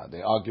biyavishta.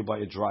 They argue by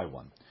a dry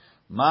one.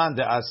 Man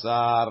de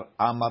asar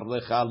amar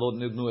lecha lo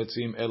nidnu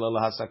etzim ela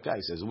lahasaka.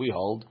 He says, we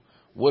hold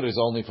wood is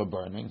only for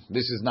burning.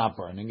 This is not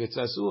burning. It's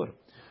asur.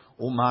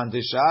 Uman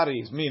de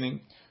shari,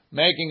 meaning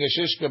making a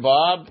shish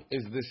kebab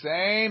is the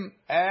same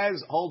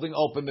as holding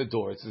open the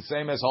door. It's the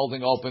same as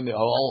holding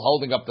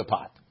up the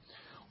pot.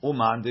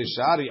 Uman de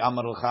shari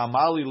amar lecha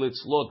mali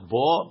litzlot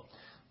bo.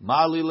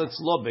 Mali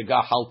litzlo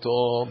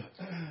begahalto.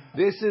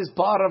 This is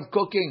part of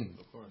cooking.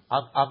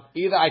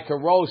 Either I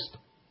can roast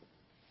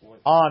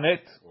on it,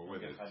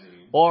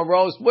 or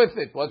roast with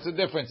it. What's the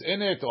difference?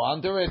 In it or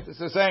under it? It's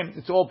the same.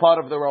 It's all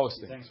part of the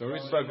roasting. So we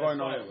start going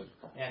on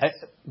it.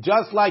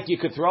 Just like you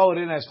could throw it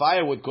in as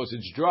firewood because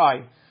it's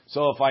dry.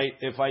 So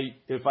if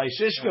I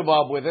shish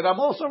kebab with it, I'm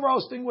also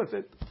roasting with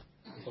it.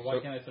 So why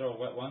can't I throw a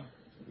wet one?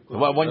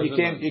 Well, when you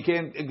can't,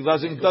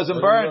 it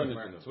doesn't burn.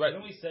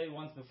 Didn't we say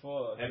once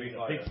before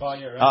big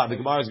fire? Right? The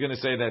Gemara is going to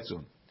say that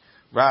soon.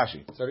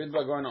 Rashi. So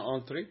Ritva going on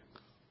all three?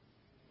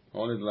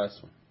 Only the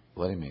last one.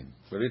 What do you mean?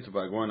 So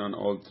Ritva going on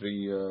all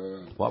three.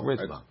 What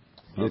Ritva?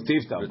 The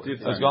Tifta. The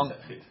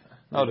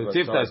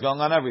Tifta is going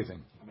on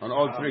everything. On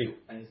all three.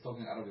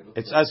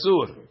 It's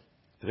Asur.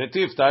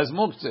 Retifta is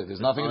muktzeh. There's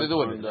nothing to do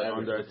with it.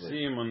 On the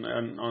team,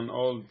 on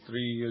all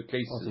three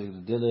cases.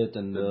 The dilit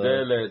and the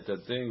dilit, the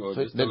thing. Or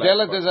the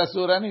dilit is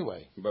asur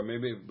anyway. But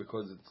maybe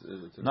because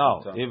it's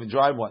no, even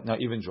dry one. No,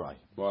 even dry.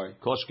 Why?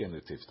 Koshkin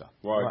retifta.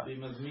 Why?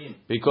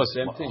 Because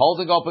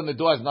holding open the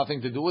door has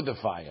nothing to do with the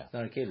fire.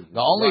 The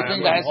only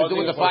thing that has to do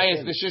with the fire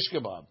is the shish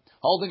kebab.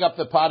 Holding up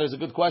the pot is a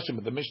good question,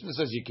 but the Mishnah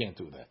says you can't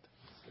do that.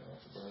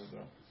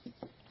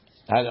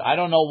 I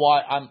don't know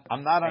why.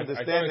 I'm not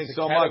understanding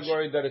so much.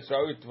 Category that it's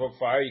ra'ui for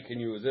fire, you can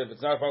use it. If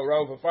it's not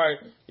ra'ui for fire,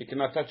 you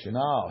cannot touch it.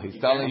 No, he's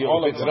telling you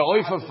if it's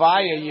ra'ui for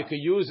fire, you can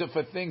use it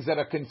for things that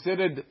are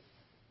considered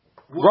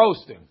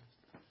roasting.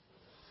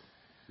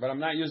 But I'm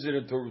not using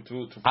it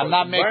to I'm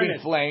not making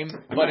flame,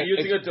 but I'm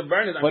using it to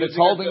burn it. But it's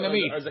holding the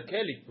meat as a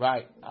keli.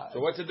 Right.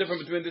 So what's the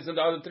difference between this and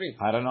the other three?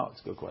 I don't know. It's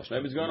a good question.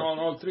 Maybe it's going on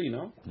all three,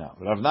 no? No.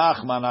 Rav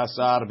Nachman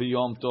asar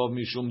biyom tov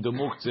mishum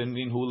demuktzin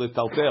minhu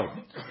letaltel.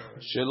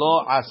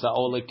 Shelo asa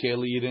ole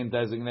keli. You didn't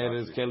designate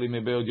it as keli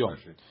mebeod yom.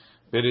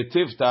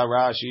 Beritifta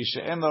Rashi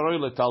she'en roi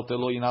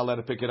letaltelo. You're not allowed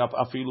to pick it up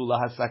afilu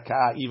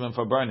lahasaka, even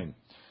for burning.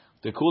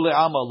 Tekule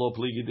ama lo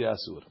pligi de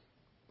asur.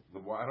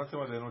 I don't see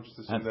why they don't just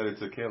assume that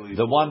it's a keli.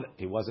 The one,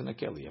 it wasn't a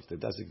keli. You have to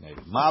designate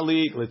it.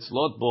 Mali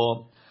letzlot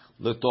bo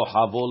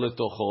letohavo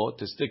letocho,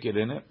 to stick it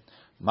in it.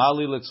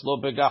 Mali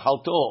letzlot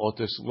begahalto, or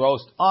to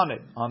roast on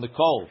it, on the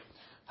coal.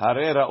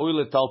 Hare ra'ui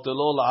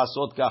letaltelo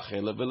la'asot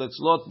kachele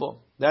v'letzlot bo.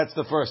 That's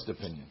the first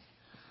opinion.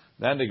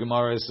 Then the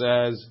Gemara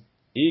says,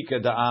 Ika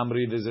da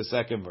amri, there's a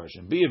second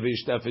version.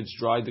 Biyavishta, if it's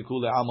dry, the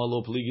kule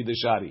amalo pligi de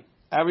shari.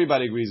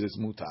 Everybody agrees it's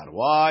mutar.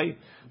 Why?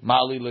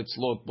 Mali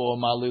letzlot bo,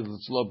 mali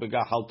letzlot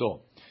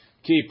begahalto.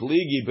 Keep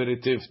ligi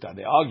beritifta.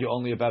 They argue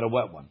only about a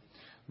wet one.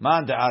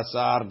 Man de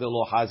asar de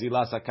lo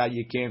hazila saka.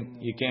 You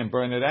can't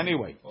burn it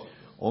anyway.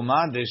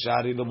 Uman de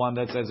shari, the one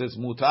that says it's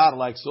mutar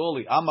like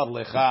soli. Amar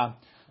lecha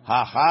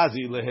ha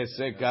hazi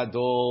lehesek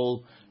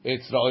gadol.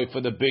 It's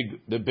for the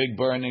big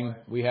burning.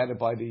 We had it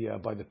by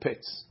the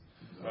pits.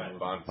 Right.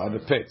 By the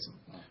pits,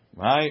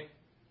 right?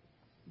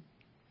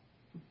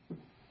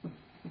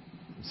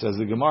 Says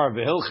the Gemara,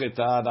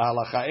 v'hilchita, the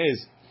halacha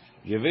is,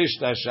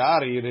 yevishta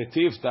shari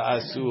retifta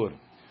asur.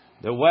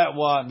 The wet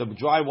one, the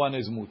dry one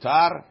is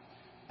mutar,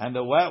 and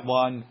the wet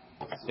one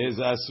is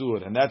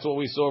asur. And that's what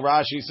we saw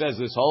Rashi says,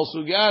 this whole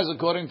sugya is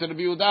according to the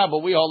Yehuda, but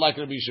we hold like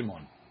Rabbi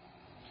Shimon.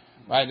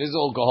 Right, this is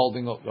all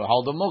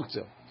hold the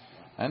muktzah.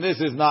 And this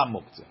is not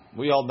muktzah.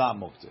 We hold not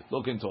muktzah.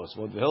 Look into us.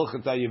 What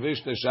v'hilchita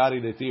yevishta shari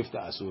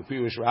retifta asur.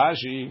 Pirush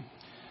Rashi,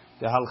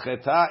 the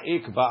halcheta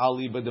ikba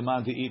ali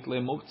b'deman te'it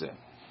le muktzah.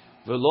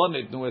 ולא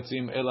ניתנו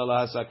עצים אלא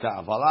להסקה.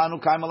 אבל אנו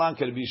קיימלן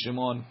כרבי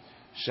שמעון,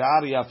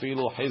 שער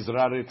אפילו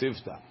חזרה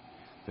רטיפתא.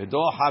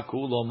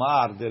 ודוחקו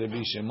לומר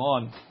דרבי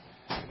שמעון,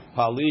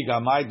 פליג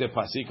עמי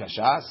דפסיק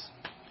הש"ס,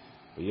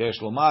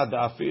 ויש לומר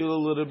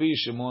דאפילו לרבי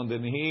שמעון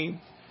דנהי,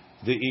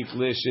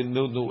 דאיתלה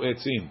שנותנו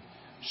עצים,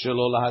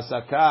 שלא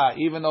להסקה,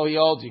 even though he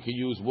holds you can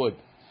use wood,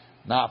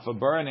 not for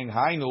burning,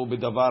 היינו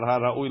בדבר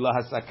הראוי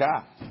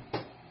להסקה.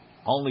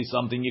 Only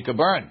something you can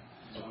burn.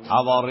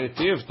 Aval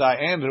retifta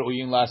and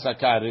ru'yin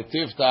lasaka.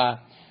 Retifta,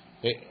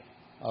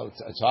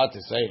 it's hard to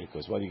say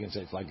because what you can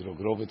say, it's like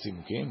rogrovet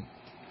simukim.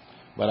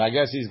 But I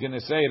guess he's going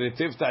to say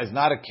retifta is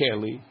not a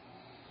keli,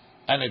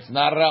 and it's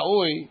not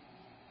ra'ui,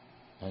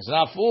 and it's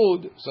not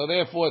food, so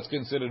therefore it's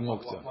considered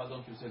muktzah. Why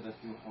don't you say that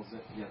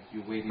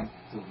you're waiting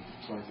till it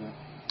dries out?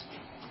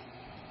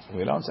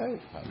 We don't say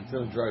it.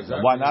 Until it dries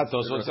out. Why not?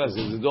 That's what it says.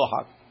 It's a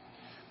dohak.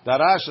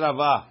 Darash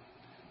Rava.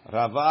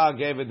 Rava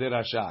gave a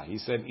derasha. He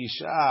said,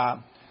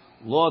 Isha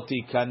lo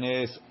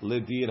tikanes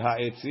ledir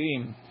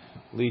ha'etzim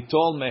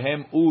litol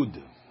mehem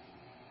ud.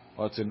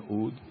 What's an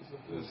ud?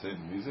 The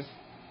same music?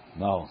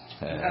 No.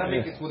 You gotta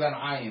make it with an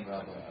ayin,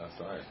 Rabbi.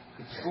 Sorry.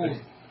 It's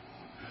food.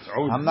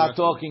 I'm not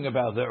talking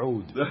about the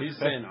ud. He's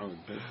saying oud.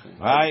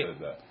 Right?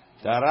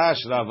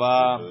 Darash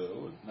Rava.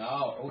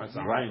 No, That's a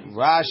ayin.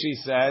 Rashi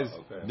says,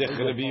 Dech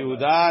Rabbi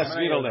Yehuda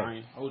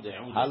Svirole.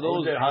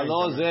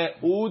 Halo ze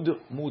ud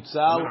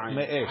mutzal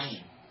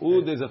me'esh.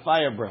 Ud is a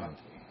firebrand.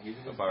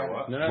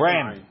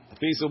 Brand, a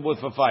piece of wood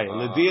for fire.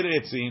 Ledir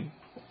etzim,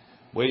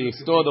 where you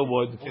store the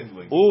wood.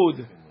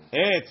 Ud,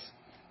 etz,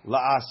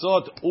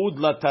 la'asot ud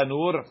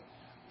latanur,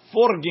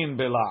 furgin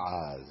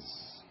bela'az.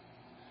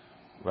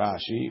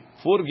 Rashi,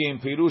 furgin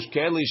pirush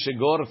keli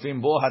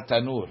shegorfim bo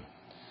hatanur.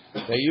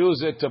 They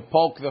use it to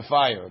poke the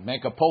fire,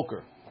 make a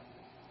poker.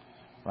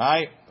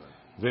 Right?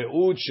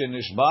 Ve'ud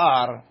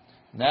shenishbar,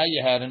 now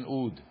you had an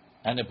ud,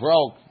 and it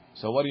broke.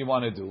 So what do you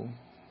want to do?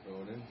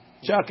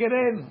 Chuck it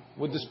in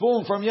with the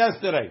spoon from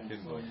yesterday.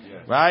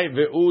 Right?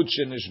 Ve'ud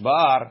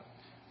shenishbar,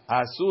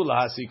 asul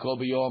hasiko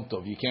b'yom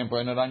tov. You can't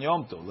burn it on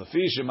Yom Tov.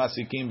 Lefish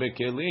masikim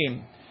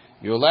bekelim,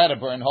 you're allowed to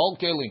burn whole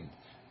kelim.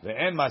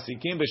 Ve'en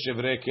masikim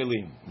b'shevrei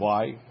kelim.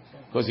 Why?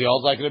 Because he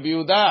holds like Rabbi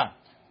Yehuda.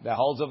 That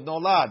holds of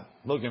nolad.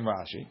 Look in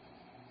Rashi.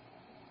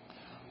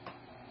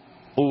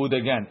 Ud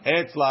again.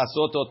 Etz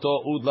la'asot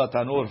oto ud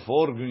latanur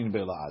forgin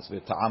belaz.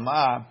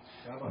 Ve'ta'ama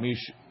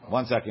mish.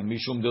 One second.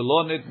 Mishum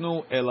delo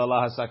nitnu ela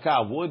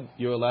lahasaka. Wood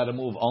you're allowed to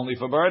move only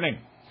for burning.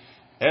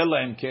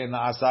 Ela im ken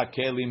na'asa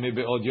keli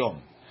mibe'od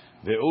yom.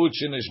 Ve'ud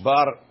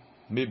shenishbar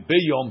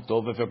mibe'yom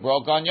tov. If it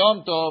broke on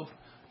Yom Tov,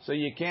 so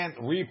you can't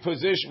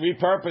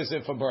repurpose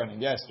it for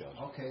burning. Yes, George.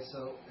 Okay,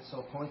 so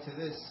according to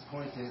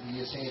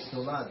you're saying it's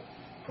nolad,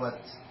 but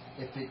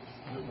if it,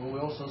 we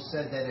also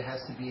said that it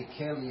has to be a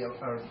keli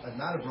or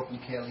not a broken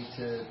keli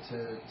to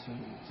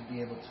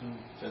be able to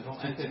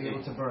be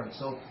able to burn.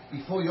 So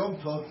before Yom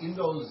Tov, even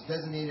though it was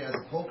designated as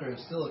a poker, it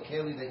was still a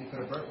keli that you could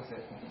have burnt with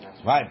it.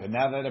 Right, but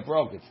now that it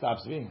broke, it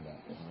stops being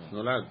that.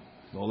 Nolad.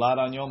 Nolad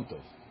on Yom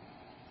Tov.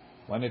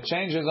 When it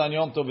changes on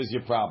Yom Tov is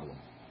your problem.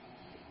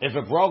 If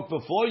it broke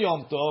before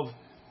Yom Tov,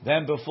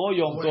 then before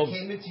Yom Tov, when it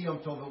came into Yom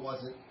Tov, it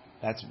wasn't.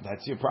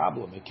 That's your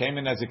problem. It came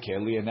in as a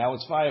keli and now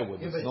it's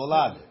firewood. Yeah, it's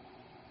nolad.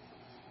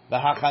 The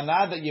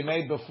hachana that you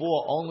made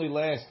before only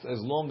lasts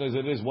as long as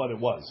it is what it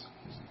was.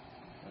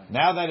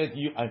 Now that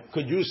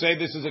could you say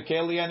this is a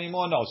keli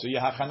anymore? No. So your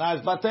hachana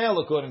is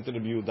batel according to the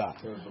Yehuda.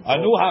 A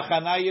new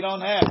hachana you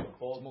don't have.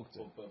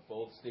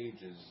 Both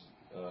stages,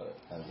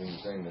 I think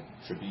you're saying that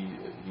should be,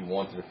 he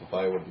wanted it for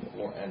firewood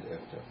before and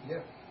after.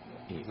 Yeah.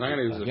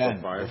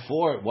 Again,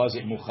 before it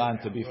wasn't mukhan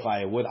to be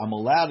firewood. I'm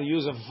allowed to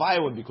use it for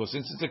firewood because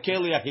since it's a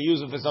keli, I can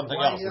use it for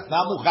something else. It's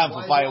not mukhan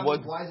for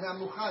firewood. Why is that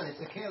mukhan? It's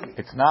a keli.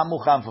 It's not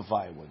mukhan for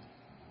firewood.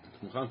 It's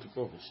mukhan to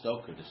poker.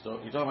 Stoker.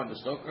 You're talking about the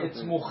stoker? It's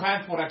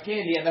mukhan for a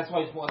keli, and that's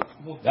why it's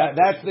mukhan.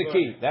 That's the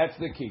key. That's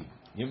the key.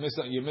 You're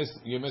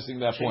missing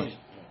that point.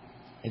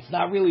 It's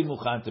not really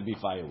mukhan to be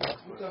firewood.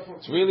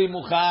 It's really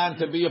mukhan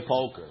to be a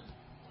poker.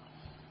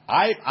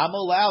 I'm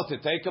allowed to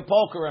take a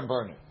poker and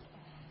burn it.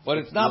 But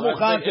it's not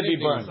mukhan to be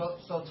burned.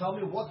 So tell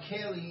me what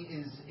keli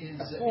is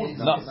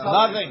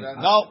nothing.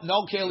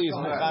 No keli is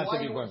mukhan to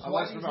be burned.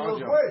 Why do you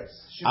those words?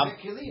 Shevrei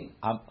kelim.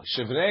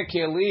 Shevrei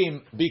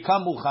kelim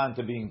become mukhan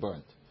to being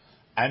burnt.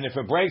 And if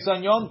it breaks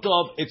on Yom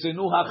Tov, it's a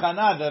new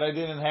hachana that I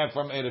didn't have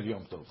from Erev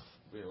Yom Tov.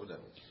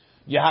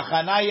 Your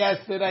hachana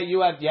yesterday, you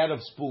had a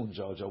spoon,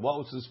 Jojo. What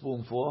was the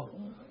spoon for?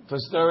 For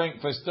stirring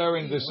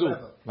the soup.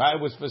 Right?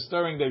 It was for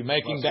stirring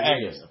making the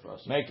eggs.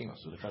 Making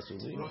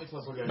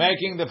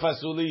the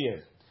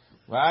fasuliye.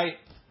 Right?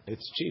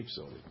 It's cheap,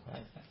 sorry.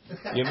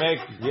 You make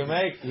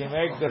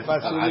the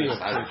fasuliya.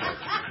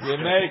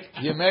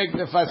 You make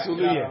the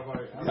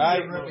fasuliya.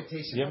 Right?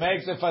 You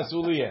make the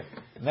fasuliya.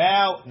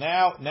 Now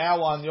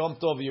on Yom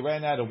Tov you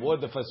ran out of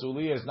wood. The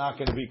fasuliya is not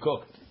going to be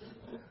cooked.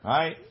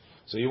 Right?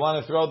 So you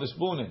want to throw the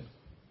spoon in.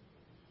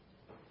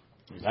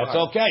 That's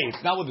okay.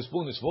 It's not what the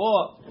spoon is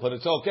for, but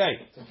it's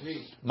okay.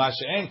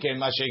 Masha'enken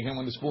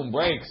when the spoon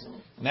breaks.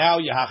 Now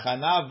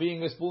Yahachanav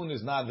being the spoon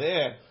is not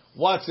there.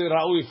 What's it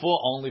ra'ui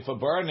for? Only for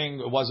burning.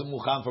 It wasn't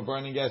mukham for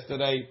burning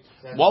yesterday.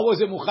 What was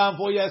it mukham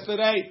for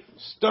yesterday?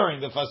 Stirring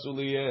the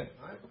fasuliyah.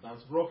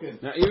 That's broken.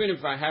 Now, even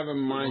if I have a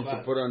mind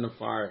to put on the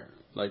fire,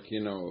 like,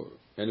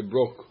 and it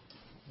broke,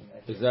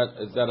 is that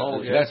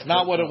okay? That's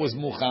not what it was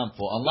mukham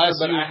for. Unless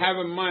I have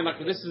a mind,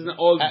 like, this is an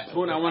old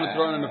spoon, I want to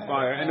throw it in the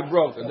fire, and it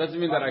broke. It doesn't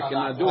mean that I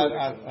cannot do it.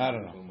 I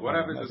don't know. What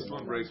happens if the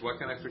spoon breaks? Why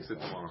can't I fix it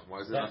tomorrow?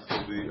 Why is it not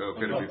still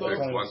okay to be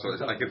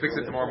fixed? I can fix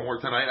it tomorrow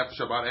tonight after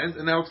Shabbat ends,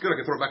 and now it's good. I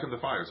can throw it back in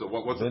the fire. So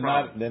what's the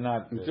problem? They're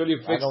not. Until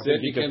you fix it,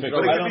 you can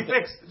throw it. But it can be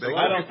fixed.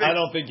 I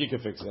don't think you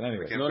can fix it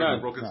anyway. I can't fix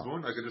a broken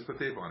spoon. I could just put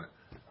tape on it.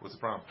 What's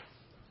the problem?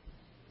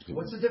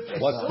 What's the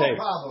difference? What's no tape?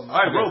 problem. All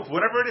right, rope,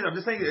 whatever it is. I'm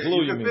just saying.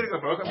 Glue, you can fit it.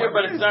 Yeah,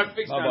 but it's not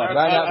fixed.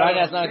 Right,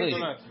 that's not easy.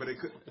 But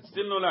it could. It's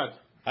still no lot.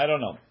 I don't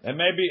know. And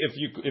maybe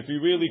if you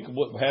really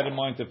had in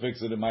mind to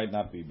fix it, it might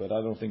not be. But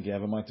I don't think you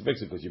have in mind to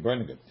fix it because you're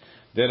burning it.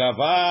 Did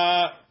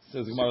Rava,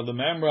 says Gemara, the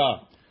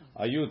Memra,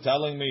 are you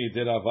telling me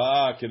did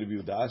Rava ki Rabbi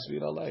Yehuda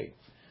Sviralei?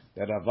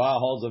 That Rava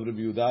holds of Rabbi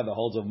Yehuda, the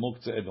holds of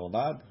Muktzeh and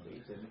Onad.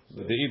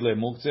 The Idle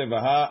Muktzeh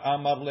v'ha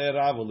Amar le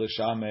Rav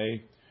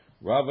l'Shamei.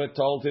 Rava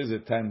told his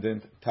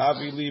attendant,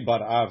 Tavili bar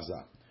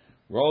Avza,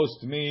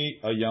 roast me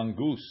a young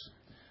goose,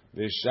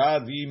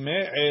 v'shadi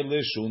me'e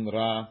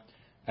l'shunra,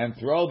 and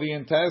throw the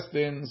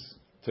intestines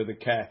to the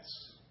cats.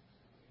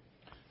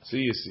 So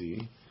you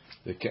see,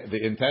 the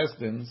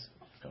intestines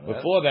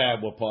before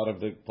that were part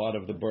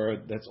of the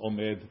bird that's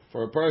omed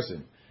for a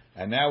person,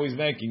 and now he's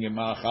making it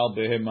ma'achal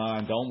behema.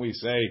 And don't we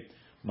say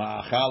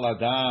ma'achal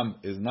adam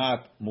is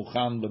not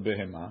muchan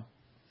lebehema?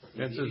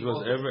 Intestines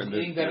was ever.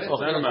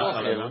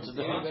 What's the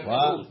difference?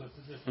 What?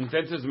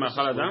 Intestines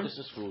ma'achal adam. This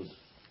is food.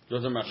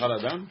 Those are ma'achal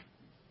adam.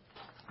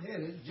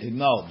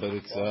 No, but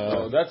it's.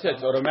 That's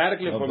it.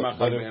 Automatically for but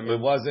ma'achal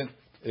behema.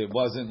 It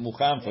wasn't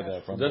mukham for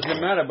that. Doesn't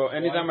matter. But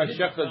anytime I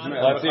shech the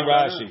Let's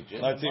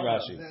see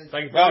Rashi.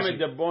 Like Rashi.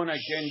 The bone, I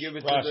can't give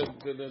it to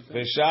the.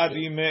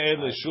 V'shadi me'e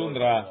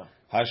l'shunra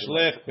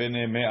hashlech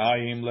b'nei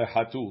me'ayim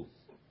lehatul.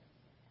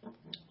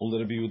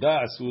 U'Rabbi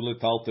Yehuda asur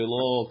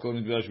letaltelo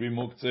according to Rashbi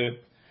Muktzeh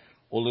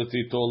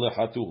u'letito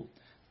lehatul.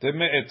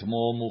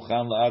 Teme'etmo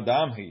muchan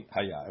la'adam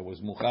haya. It was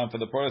muchan for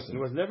the person. It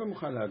was never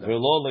muchan la'adam.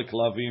 V'lo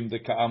leklavim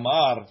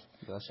deka'amar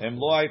em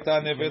lo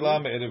hayta nevela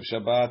me'erev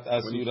Shabbat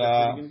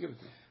asura.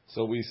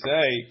 So we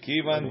say,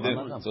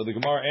 Kivan. So the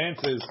Gemara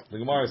answers. The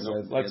Gemara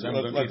says, let's see.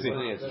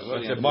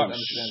 The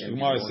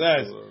Gemara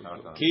says,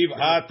 Kiv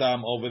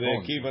Atam over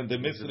there, Kivan de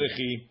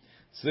Mitzrechi,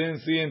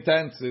 since the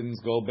intestines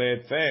go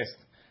bad fast.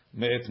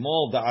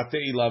 Me'etmol da'ate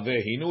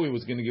ilaveh. He knew he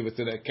was going to give it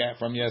to that cat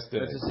from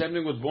yesterday. That's the same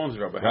thing with bones,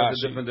 Rabbi.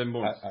 How's it different than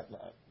bones?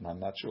 I'm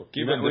not sure.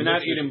 We're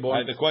not eating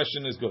bones. The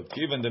question is good.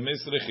 Kivan de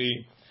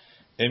Mitzrechi,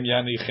 em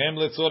yanichem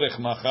letzorech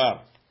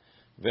machar,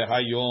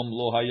 v'hayom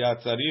lo haya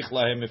tzarich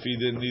lahem if he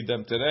didn't need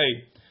them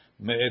today.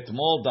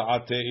 Me'etmol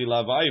da'ate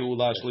ilavayhu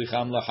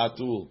lashlicham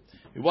lahatul.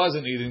 He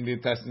wasn't eating the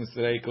intestines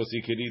today because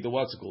he could eat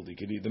the He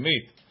could eat the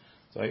meat.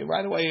 So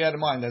right away he had in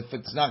mind that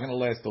it's not going to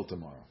last till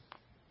tomorrow.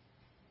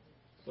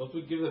 So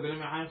to give the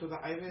benefit to the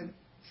Ivan.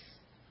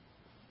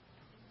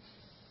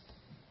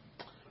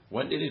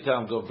 When did he tell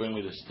him go bring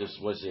me this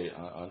was it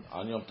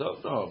on Yom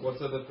Tov? No. What's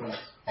the difference?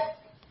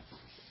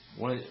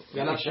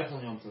 You're not chef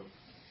on Yom Tov.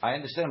 I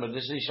understand, but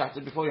this is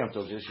shachted before Yom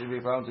Tov. This should be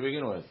a problem to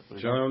begin with.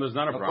 There's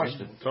not a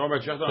problem.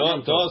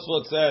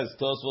 Tosfot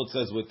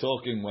says we're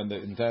talking when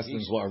the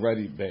intestines were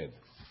already bad.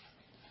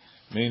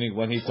 Meaning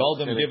when he told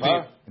them give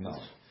me no.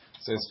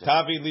 It says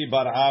Tavi li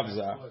bar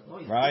Avza,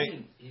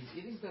 right?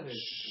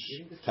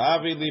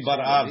 Tavi li bar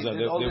Avza.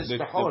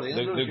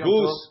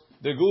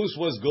 The goose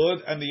was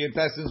good and the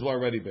intestines were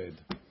already bad.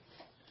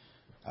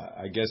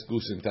 I guess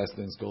goose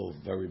intestines go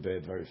very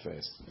bad very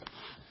fast.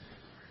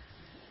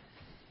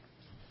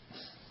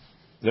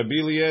 Rabbi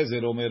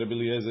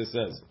Eliezer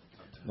says,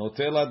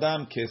 Notel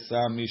Adam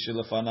kesam mi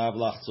shelefanav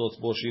lachtzotz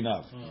bo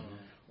shinav,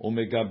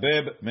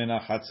 umegabeb men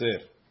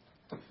hachatzer,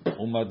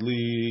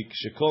 umadlik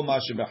shekol ma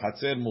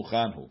shebechatzer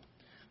muchan hu.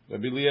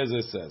 Rabbi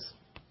Eliezer says,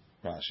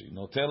 Rashi,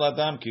 Notel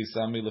Adam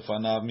kesam mi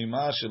lefanav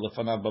mima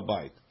shelefanav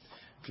babayit.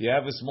 If you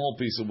have a small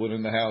piece of wood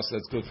in the house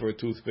that's good for a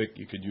toothpick,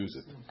 you could use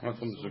it. Not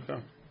from the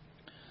zakah.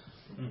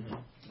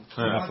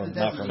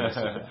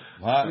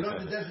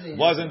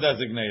 Wasn't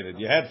designated.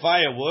 You had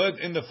firewood.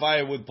 In the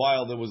firewood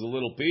pile there was a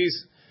little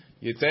piece.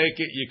 You take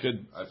it, you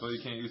could... I thought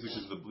you can't use it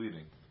because of the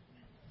bleeding.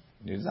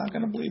 He's not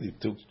going to bleed. He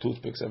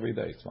toothpicks every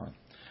day. It's fine.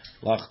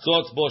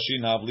 Lachtzotz bo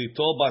shinav,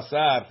 litol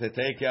basar, to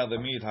take out the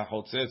meat,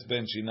 hachotzetz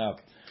ben shinav,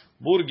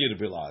 burgir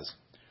bilaz,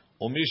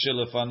 umishe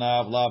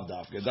lefanav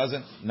lavdavk. It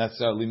doesn't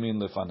necessarily mean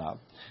lefanav.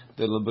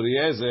 The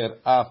Eliezer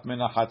af min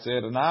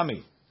hachatzer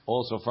nami.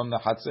 also from the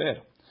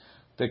Hatzer.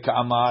 The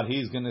Ka'amar,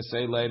 he's going to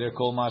say later,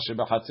 Kol ma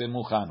shebehatzer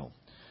muchanu.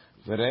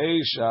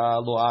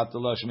 V'reisha lo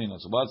atala shmina.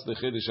 So what's the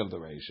chiddush of the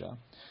Reisha?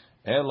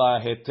 Ela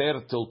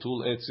heter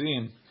tiltul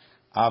etzim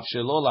af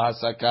shelo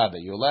lahasakada.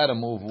 You're allowed to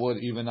move wood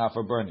even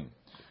after burning.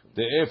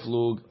 The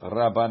eflug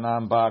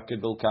rabanan ba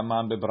kedul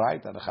kaman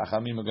bebraita. The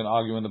Chachamim are going to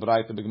argue in the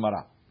Braita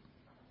b'Gemara.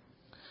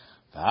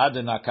 V'had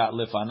nakat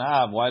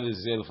lefanav. Why does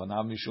it say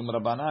lefanav? Mishum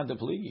rabanan de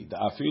pligi. The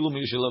afilu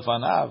mishel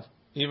lefanav.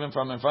 Even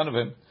from in front of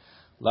him.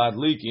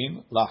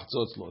 Ladlikin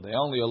lachzotzlo. They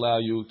only allow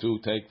you to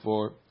take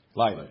for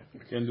lighting.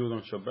 You can't do it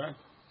on Shabbat.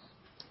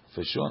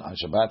 For sure, on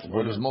Shabbat,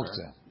 wood is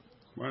muktzeh.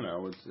 Well,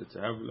 now it's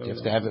You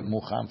have to have it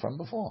mukhan from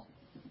before.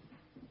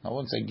 I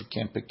wouldn't say you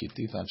can't pick your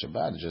teeth on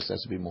Shabbat. It just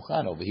has to be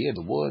mukhan. Over here,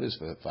 the wood is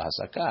for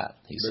hasakat.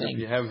 He's but saying if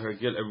you have her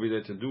get every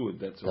day to do it,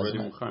 that's already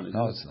mukhan.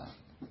 No, it's not.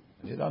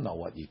 You don't know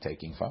what you're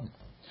taking from.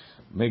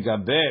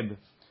 Megabeb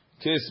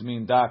kis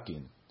min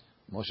dakin.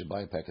 Moshe,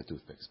 buy a pack of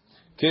toothpicks.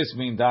 Kis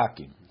min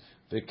dakin.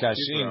 The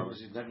kashin,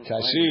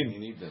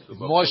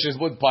 Moshe's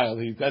wood pile.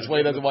 That's why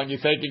he doesn't want you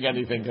taking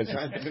anything.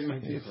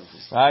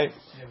 Right?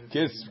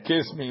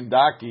 Kiss min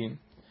dakin.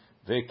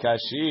 The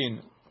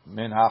kashin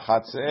min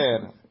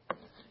hachatzer.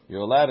 You're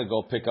allowed to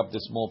go pick up the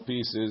small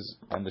pieces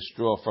and the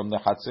straw from the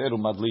hatzer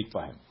umadlik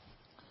bahem.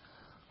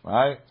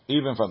 Right?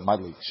 Even from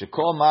madlik.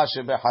 Shekol ma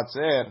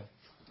shebehatzer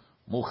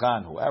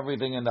muchan.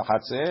 Everything in the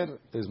hatzer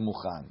is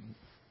muchan.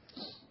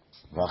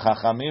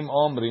 V'chachamim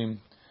omrim.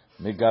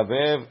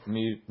 Megavev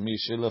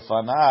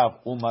mishelefanav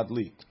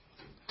umadlik.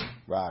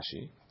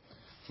 Rashi.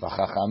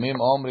 V'chachamim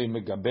omri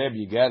megabev.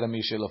 You gather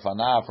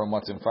mishelefanav from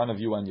what's in front of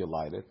you and you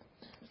light it.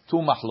 Two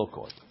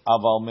machlokot.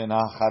 Aval min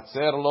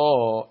hachatzer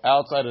lo.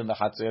 Outside in the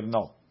hatzer,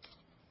 no.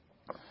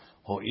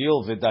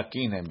 Ho'il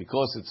v'dakinem.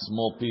 Because it's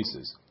small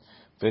pieces.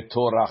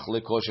 V'torach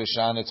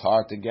lekoshishan. It's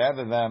hard to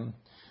gather them.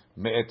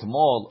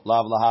 Me'etmol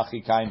lav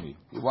lahachi kaimi.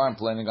 You weren't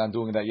planning on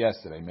doing that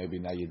yesterday. Maybe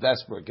now you're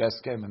desperate.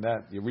 Guests came and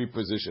that you're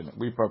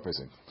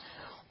repurposing.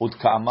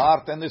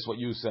 Udka'amart, and this is what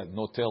you said.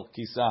 Notel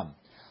kisam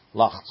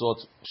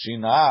lachtzot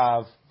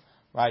shinav.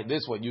 Right. This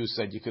is what you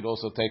said. You could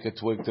also take a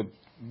twig to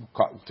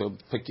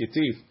pick your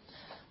teeth.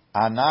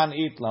 Anan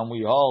itlam.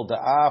 We hold the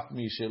af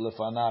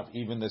mishelefanav.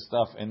 Even the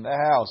stuff in the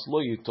house. Lo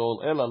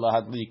yitol ela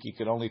lahadlik. You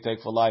can only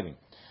take for lighting.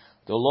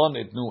 You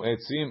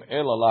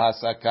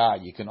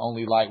can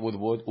only light with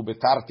wood.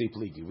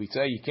 We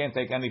say you can't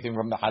take anything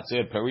from the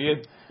Hatzir,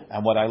 period.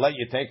 And what I let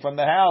you take from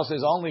the house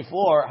is only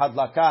for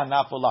hadlaka,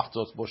 not for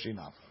lachtzos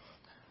boshinav.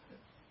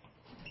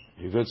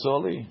 You good,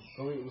 Soli?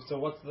 So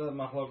what's the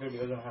machloket?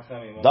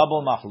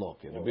 Double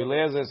machloket. Rabbi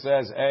Eliezer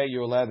says, hey,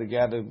 you're allowed to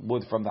gather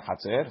wood from the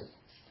Hatzir.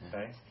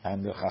 Okay.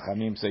 And the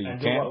Chachamim say you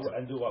can't.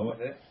 And do what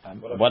with it?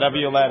 Whatever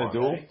you're allowed to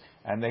do.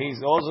 And he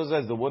also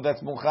says the wood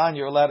that's mukhan,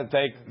 you're allowed to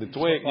take the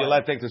twig, you're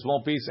allowed to take the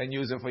small piece and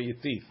use it for your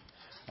teeth.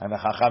 And the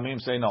Chachamim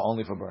say no,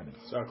 only for burning.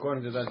 So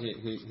according to that,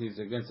 he's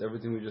against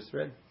everything we just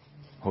read?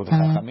 Who, the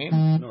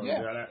Chachamim? No,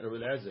 yeah. Rabbi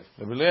Eliezer.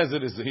 Rabbi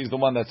Eliezer, he's the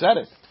one that said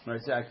it. I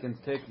say I can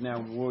take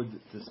now wood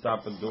to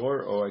stop a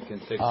door, or I can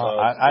take...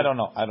 I don't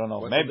know.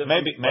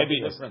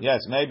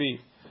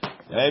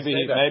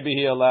 Maybe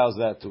he allows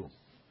that too.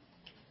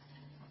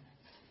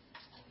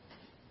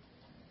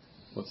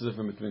 What's the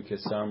difference between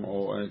Kesam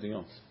or anything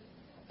else?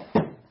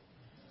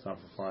 It's not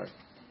for fire.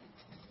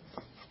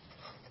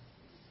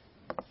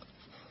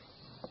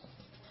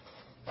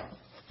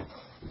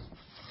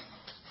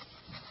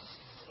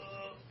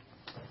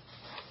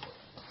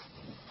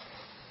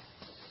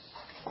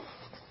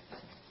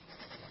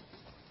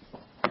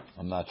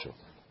 I'm not sure.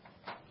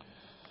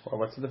 Well,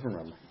 what's the difference,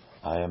 Rabbi?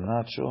 I am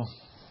not sure.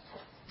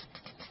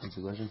 What's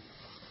the question?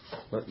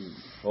 But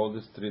all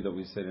these three that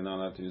we said you're not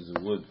allowed to use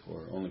the wood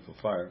for only for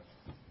fire,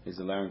 he's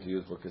allowing to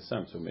use for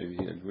Kesam, so maybe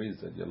he agrees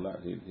that you're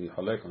allowed, he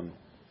halek on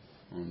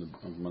the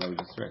Malawi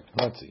district.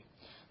 Let's see.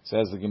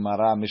 Says the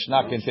Gemara,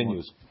 Mishnah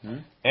continues.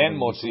 En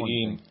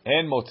motziim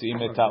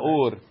et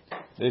ta'ur.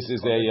 This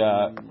is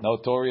a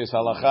notorious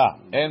halacha.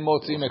 En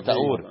motziim et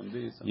ta'ur.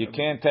 You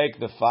can't take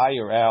the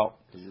fire out.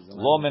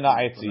 Lo min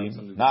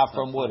ha'etzim, not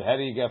from wood. How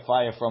do you get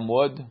fire from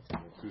wood?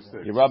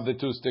 You rub the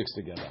two sticks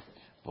together.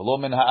 V'lo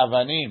min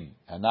ha'avanim,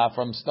 and not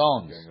from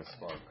stones.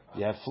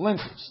 You have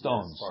flint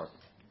stones,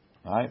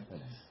 right?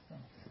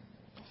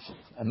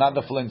 And not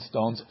the flint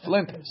stones,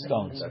 flint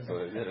stones.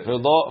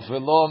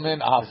 V'lo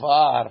min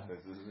afar,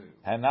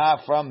 and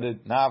not from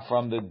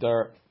the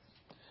dirt.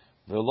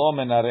 V'lo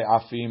min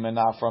ha're'afim, and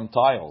not from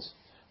tiles.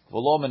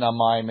 V'lo min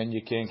ha'mayim, and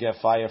you can't get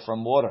fire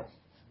from water.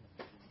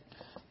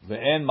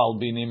 Ve'en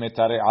malbinim et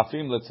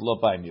ha're'afim letzlo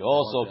b'ayim. You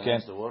also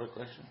can't. The water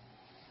question.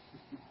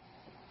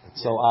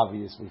 It's so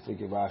obvious. We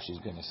figure Rashi's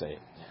going to say it.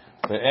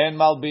 Ve'en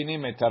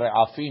malbinim et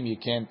ha're'afim. You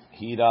can't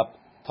heat up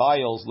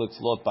tiles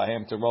letzlot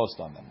b'ayim to roast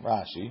on them.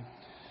 Rashi.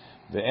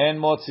 Ve'en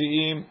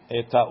motziim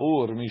et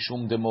ta'ur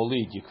mishum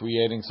demolit. You're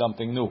creating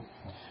something new.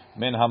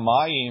 Min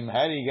hamayim.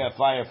 How do you get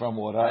fire from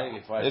water?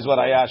 This is what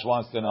Ayash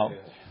wants to know.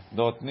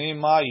 Notnim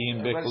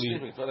mayim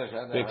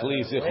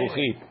bekli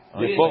zichuchit.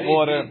 You put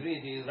water.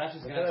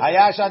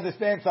 Hayash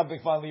understands something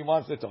finally. He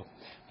wants to talk.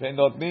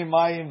 Notnim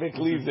mayim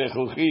bekli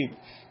zichuchit.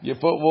 You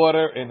put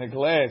water in a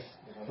glass,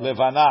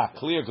 levana,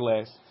 clear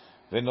glass.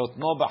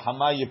 Venotno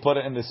b'hamay. You put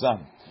it in the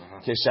sun.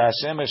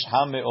 Keshashemesh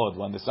ham meod.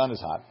 When the sun is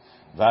hot.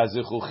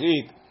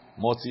 Vazichuchit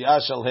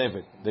motziah shel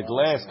hevet. The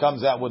glass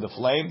comes out with a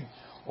flame.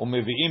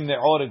 Umeviim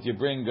ne'oret. You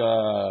bring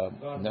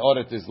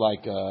ne'oret is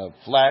like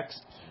flax.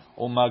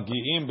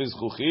 Umagiim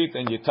bizchuchit,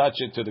 and you touch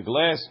it to the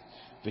glass.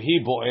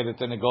 V'hi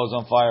bo'eret, and it goes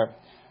on fire.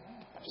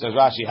 Says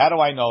Rashi, how do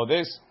I know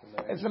this?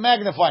 It's a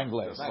magnifying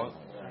glass.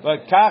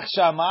 But kach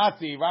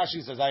shamati,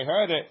 Rashi says, I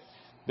heard it.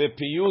 The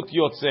piyut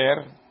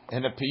yotzer,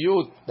 in a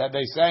piyut that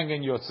they sang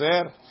in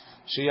Yotzer,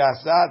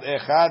 shiasad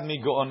echad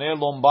migoone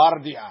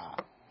Lombardia.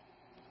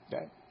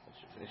 Okay.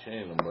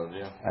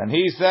 And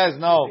he says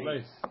no.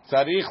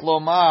 Tzarich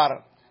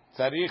lomar.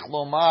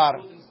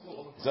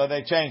 So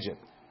they change it.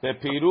 The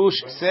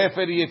Pirush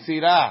Sefer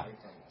Yetzirah.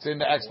 It's in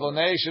the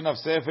explanation of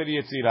Sefer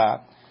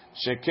Yetzirah.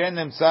 Sheken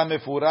nemtza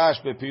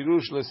mefurash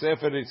bepirush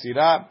leSefer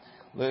Yetzirah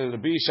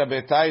leRabbi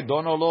Shabbatai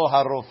donolo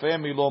harofe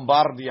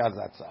milombardia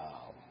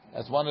zatzal.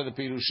 That's one of the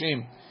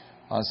Pirushim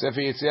on Sefer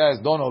Yetzirah. Is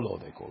donolo,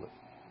 they call it.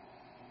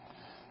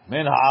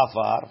 Min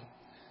ha'afar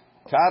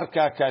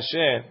karka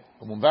kasher,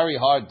 very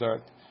hard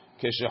dirt.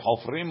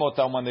 Keshehofrim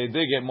otam, when they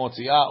dig it,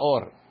 motziah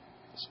or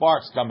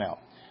sparks come out.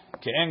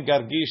 Ke'en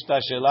gargishta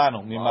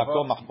shelanu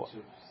mimakom mahbot.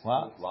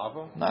 What?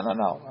 Lava? No.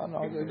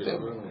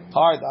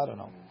 Hard, I don't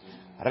know.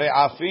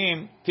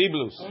 Re'afim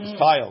tiblus,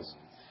 tiles.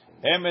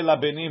 Emel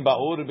abenim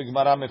ba'ur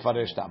b'gmara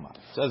mefaresh tama.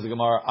 Says the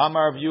Gemara,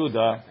 Amar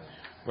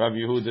Rav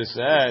Yehuda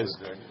says,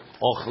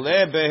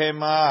 Ochle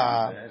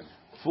behema,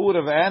 food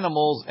of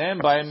animals,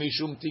 and by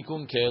mishum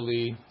tikun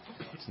keli.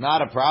 It's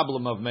not a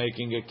problem of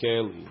making a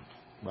keli.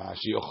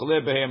 Rashi,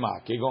 Ochle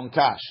behema, kegon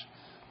kash,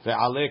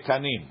 ve'ale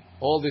kanim.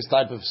 All this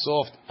type of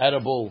soft,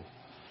 edible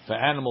for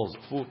animals,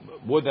 food,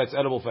 wood that's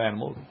edible for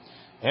animals.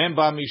 And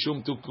ba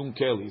mishum tukun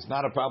keli. It's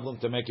not a problem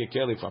to make a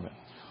keli from it.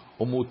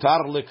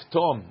 Umutar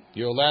liktom.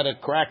 You're allowed to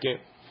crack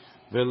it.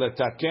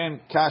 Ve'letaken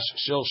kash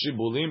shel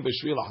shibulim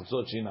b'shvil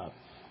hachzot shinav.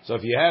 So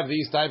if you have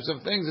these types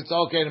of things, it's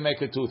okay to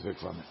make a toothpick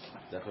from it.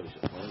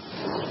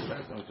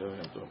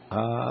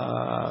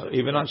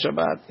 Even on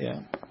Shabbat,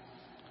 yeah.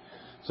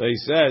 So he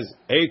says,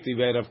 Eiti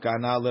ve'rav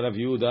kana l'Rav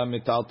Yehuda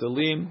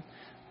metaltelim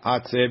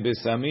atze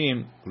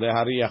besamim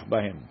lehariach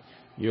bahem.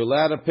 You're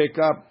allowed to pick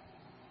up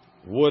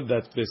wood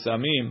that's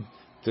besamim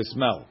to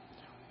smell.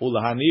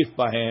 Ulahanif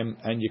bahem,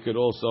 and you could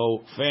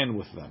also fan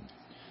with them.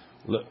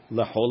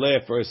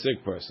 Lehole, for a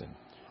sick person.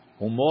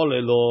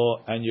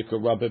 Umolelo, and you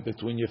could rub it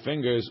between your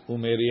fingers.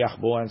 Umeriach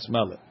bo, and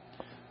smell it.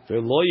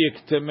 Velo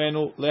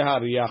yiktemenu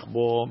lehariach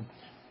bo,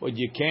 but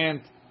you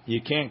can't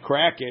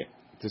crack it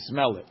to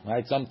smell it.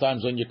 Right?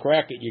 Sometimes when you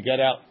crack it, you get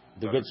out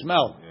the good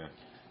smell. Yeah.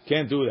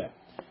 Can't do that.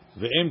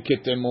 Ve'im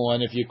kitemu,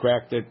 and if you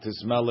cracked it to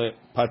smell it,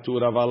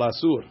 patur aval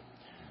asur.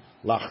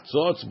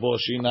 Lachtzotz bo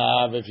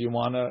shinav, if you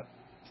want to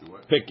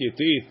pick your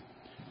teeth.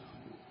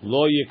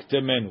 Lo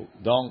yiktemenu,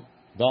 don't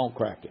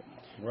crack it.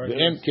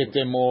 Ve'im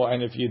kitemu,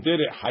 and if you did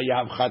it,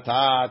 hayav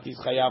chatat, he's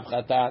hayav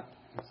chatat.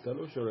 It's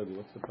talush already.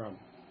 What's the problem?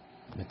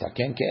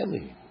 Metaken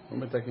keli. What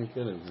metaken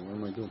keli? What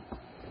am I doing?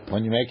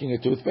 When you're making a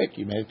toothpick,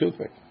 you made a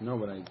toothpick. No,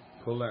 but I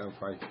pull that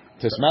if I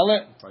to smell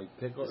it. If I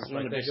take it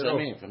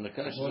off, from the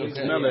kash.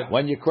 Smell it.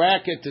 When you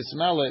crack it to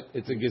smell it,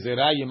 it's a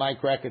gezerah. You might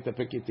crack it to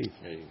pick your teeth.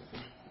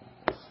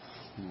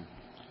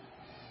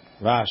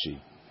 Rashi,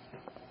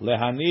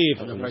 lehanif.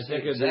 If I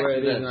take it the way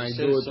it is and I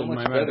do it with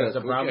my mouth, that's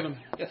a problem.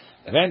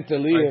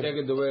 Ventilir. I take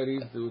it the way it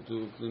is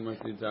to clean my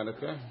teeth. Is that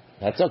okay?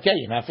 That's okay.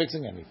 You're not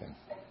fixing anything.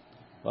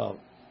 Well,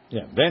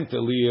 yeah.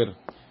 Ventilir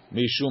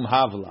mishum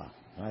havla.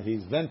 Right?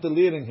 He's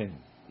ventilating him.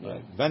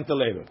 Right?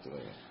 Ventilator.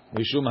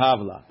 Mishum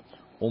havla.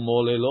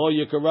 Umolelo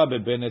yikarabbe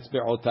ben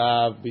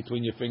etzbe'otav,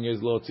 between your fingers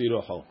lo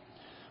tziroho.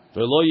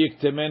 Velo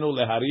yiktemenu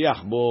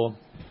lehariach bo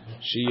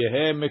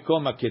shiyehe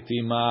mekom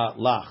haketima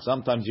lach.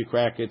 Sometimes you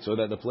crack it so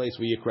that the place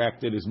where you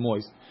cracked it is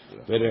moist.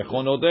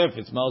 Verechon odef,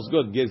 it smells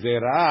good.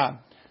 Gezerah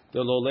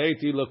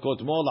deloleti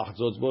lekotmo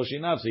lachzotz bo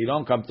shinav. So you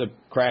don't come to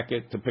crack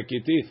it to pick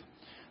your teeth.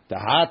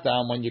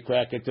 Tahatam, when you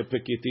crack it to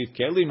pick your teeth,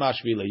 keli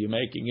mashvila, you're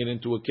making it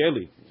into a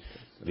keli.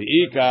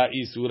 V'ika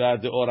isura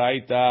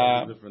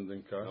deoraita. Different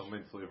than kash. No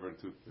mint flavored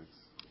toothpicks.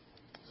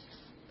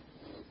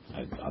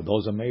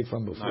 Those are made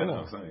from before. No,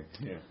 I'm saying.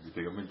 Yeah, you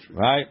take a mint tree.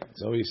 Right?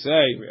 So we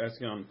say. We're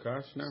asking on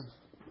kash now?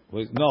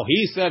 No,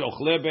 he said,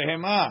 ochle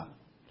behema.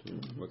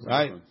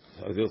 Right?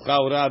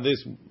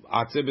 This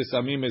atze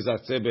besamim is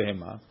atze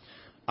behema.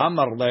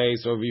 Amar lei,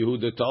 so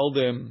Yehuda told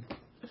him,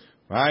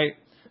 right?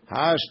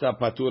 Hashta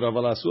patur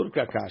aval asur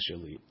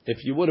kakasheli.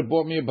 If you would have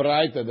brought me a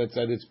baraita that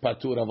said it's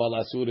patur aval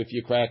asur, if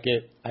you crack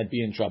it, I'd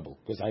be in trouble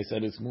because I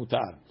said it's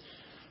mutar,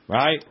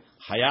 right?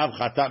 Chayav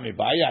chatat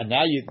mibaya.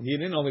 Now you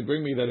didn't only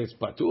bring me that it's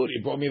patur,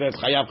 you brought me that it's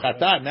chayav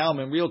chatat. Now I'm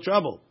in real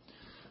trouble,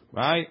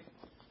 right?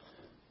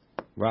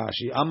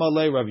 Rashi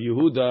Amalei Rav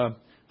Yehuda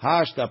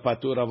Hashta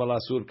patur aval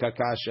asur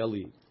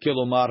kakasheli.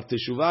 Kilomar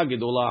teshuva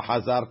gedola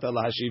hazarta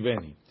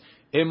lahashiveni.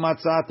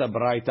 Imatzata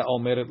braita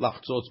omeret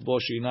lachtzotz bo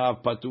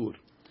shinav patur.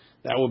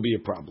 That would be a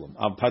problem.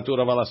 Patur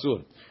aval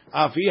asur.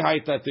 Afi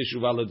haita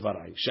teshuva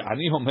ledvarai.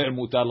 She'ani omer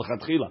mutar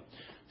lechatchila.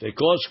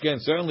 V'kol shken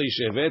certainly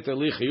shevet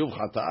eli chiyuv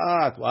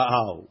chataat.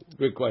 Wow,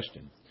 good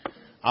question.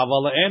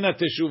 Aval ena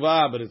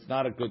teshuva, but it's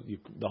not a good.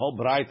 The whole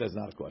braita is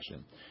not a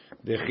question.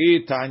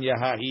 Dechi tanya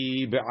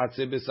ha'i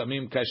be'atzeh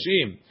besamim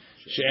kashim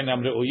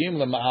she'enam re'uyim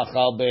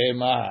lema'achal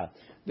behemah.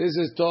 This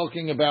is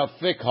talking about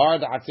thick,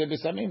 hard atzeh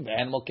besamim. The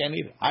animal can't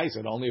eat it. I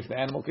said only if the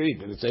animal could eat it.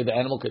 Did it say the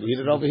animal could eat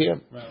it over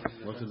here?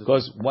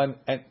 Because when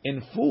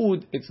in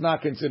food, it's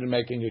not considered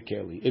making a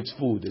keli. It's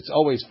food. It's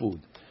always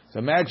food. So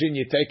imagine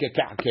you take a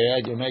ka'keh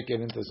and you make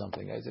it into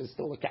something. It's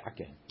still a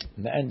ka'keh.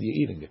 In the end, you're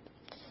eating it.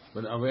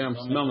 But I'm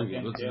smelling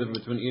it. What's the difference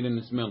between eating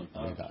and smelling?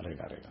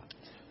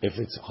 If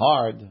it's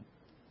hard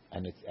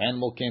and the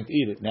animal can't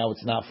eat it, now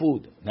it's not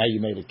food. Now you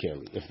made a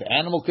keli. If the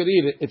animal could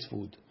eat it, it's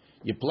food.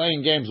 You're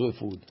playing games with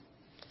food.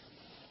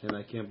 And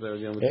I can't play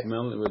again with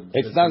smell.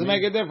 It doesn't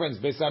make a difference.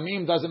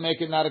 Besamim doesn't make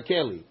it not a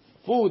keli.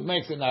 Food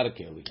makes it not a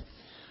keli.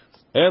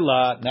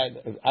 Ela,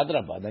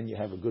 adraba, then you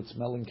have a good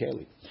smelling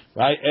keli.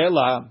 Right?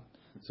 Ela,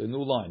 it's a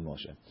new line,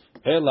 Moshe.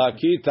 Ela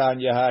kitan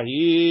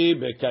yahahi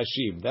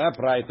bekashim. That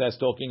right, that's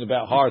talking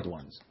about hard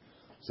ones.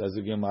 Says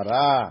the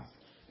Gemara,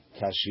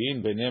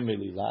 kashim benem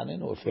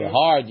elilanin. If they're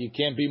hard, you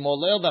can't be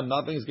molel them.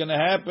 Nothing's going to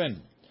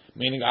happen.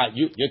 Meaning,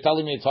 you're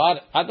telling me it's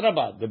hard?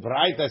 Adraba, the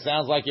bright that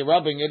sounds like you're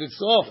rubbing it, it's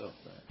soft.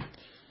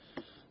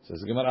 Says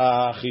the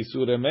Gemara,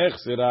 chisure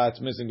mechsira, it's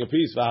missing a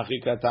piece.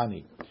 V'achi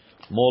katani,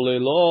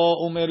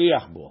 molelo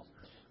umeriach bo.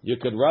 You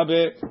could rub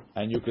it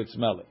and you could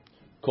smell it.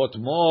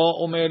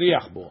 Kotmo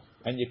umeriach bo,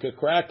 and you could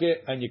crack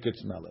it and you could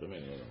smell it.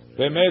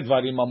 Bemed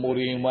varim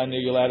amurim, when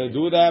you're allowed to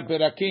do that,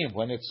 berakim,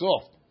 when it's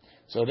soft.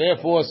 So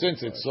therefore,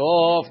 since it's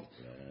soft,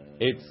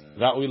 it's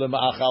ra'ui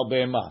lema'achal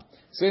behema.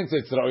 Since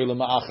it's ra'ui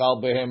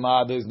lema'achal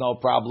behema, there's no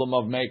problem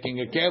of making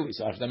a keli.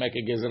 So I have to make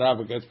a gezerah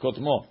because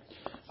kotmo.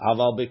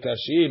 Aval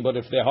bekashim, but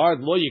if they're hard,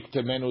 lo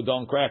yiktemenu,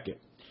 don't crack it.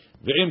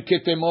 Ve'im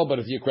kitemo, but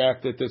if you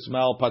cracked it to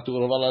smell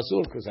patur aval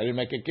asur, because I didn't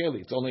make a keli.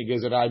 It's only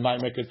gezerah, I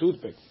might make a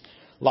toothpick.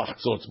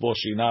 Lachtzotz bo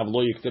shinav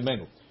lo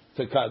yiktemenu.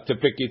 To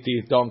pick your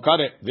teeth, don't cut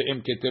it.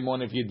 Ve'im kitemo,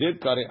 and if you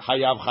did cut it,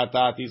 hayav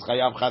chatat, he's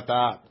hayav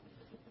chatat.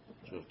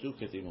 So two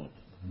ketimot.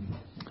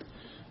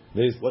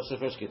 What's the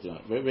first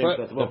ketimot? Which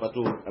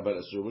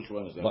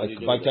one is that?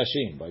 By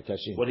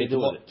kashim. What do you do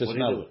with it? To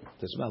smell it.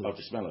 To smell it.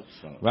 To smell it.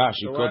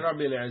 Rashi. So why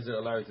Rabbi Eliezer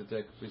allow you to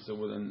take a piece of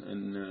wood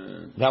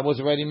and that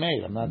was already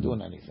made. I'm not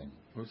doing anything.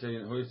 Who's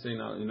saying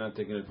you're not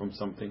taking it from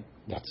something?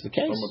 That's the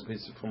case.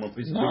 From a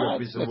piece no, bigger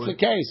piece of wood. That's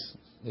the case.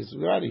 It's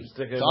ready.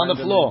 It's on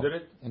the floor.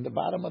 In the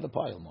bottom of the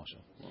pile, Moshe.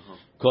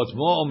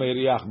 Kotmo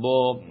meriach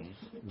bo.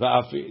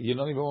 You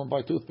don't even want to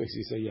buy toothpicks.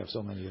 You say you have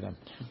so many of them.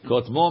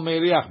 Kotmo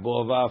meriach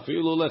bo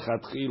va'afilu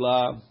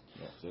lechatchila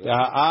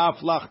ha'af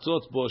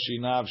lachtzotz bo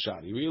shinav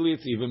shari. Really,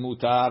 it's even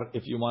mutar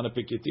if you want to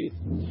pick your teeth.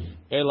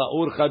 Ela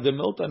urcha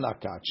demilta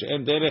nakat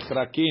she'en derech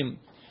rakim.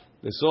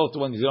 The soft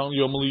ones you don't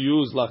normally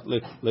use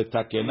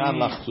letakenan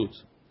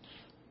lachtzutz.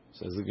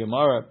 Says the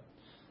Gemara,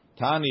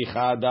 Tani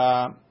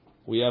chada.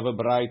 We have a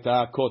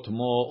braita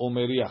kotmo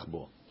umeriach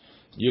bo.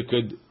 You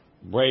could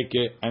break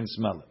it and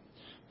smell it.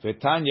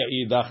 Vetanya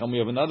idach, and we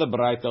have another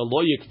braita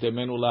lo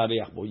yiktemenu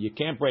lariach bo. You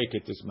can't break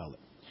it to smell it.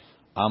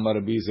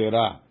 Amar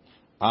bizera,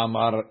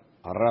 Amar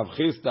Rav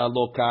Chisda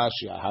lo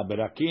kashya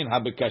haberakin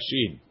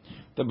habekashin.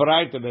 The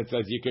braita that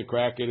says you can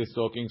crack it is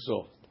talking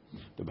soft.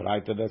 The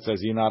braita that says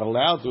you're not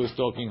allowed to is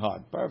talking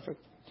hard. Perfect.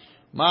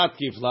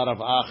 Matkif larav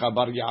acha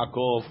bar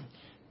Yaakov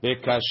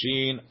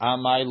bekashin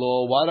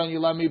amaylo. Why don't you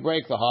let me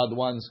break the hard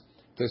ones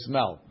to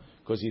smell?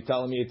 Because you're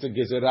telling me it's a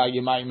gezerah,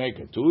 you might make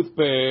a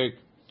toothpick.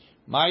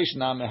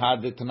 Ma'ishna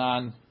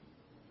mehadetnan.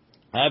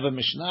 I have a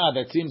mishnah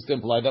that seems to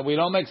imply that we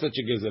don't make such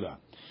a gezerah.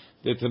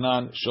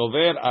 Detnan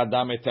shover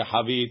adam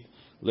etehavit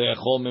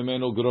leechol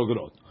mimenu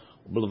grogrot.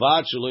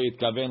 B'lvad shelo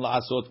yitkaven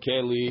la'asot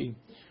keli.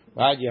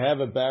 Right, you have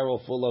a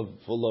barrel full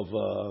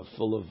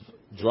of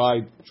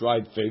dried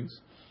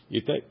figs.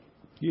 You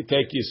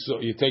take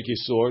your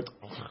sword,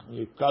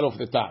 you cut off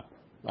the top.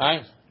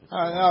 Right,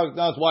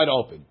 now it's wide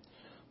open.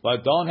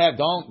 But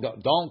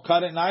don't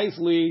cut it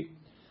nicely,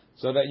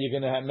 so that you're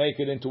going to make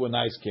it into a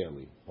nice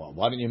keli. Well,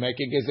 why don't you make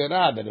a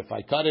gezerah that if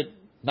I cut it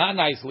not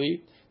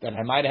nicely, then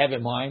I might have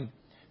in mind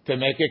to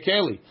make a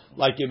keli.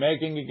 Like you're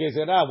making a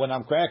gezerah when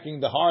I'm cracking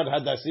the hard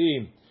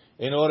hadassim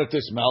in order to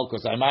smell,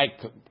 because I might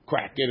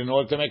crack it in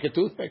order to make a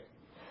toothpick.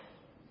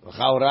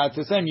 It's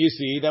the same. You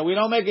see that we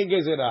don't make a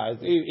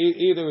gezerah.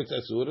 Either it's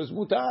asur or it's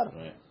mutar.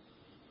 Right.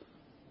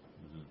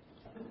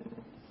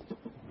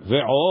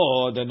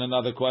 Ve'od, and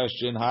another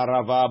question,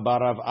 Harava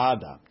barav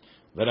ada,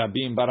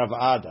 Verabim barav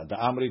ada, the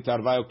Amri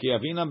tarvayo ki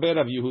avinam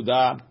berav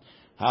Yehuda,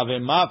 have a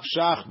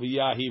mafshach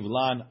v'yahiv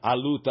lan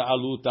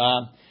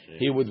aluta.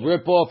 He would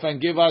rip off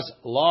and give us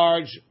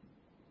large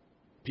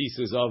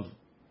pieces of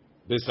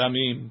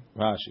besamim.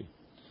 Rashi.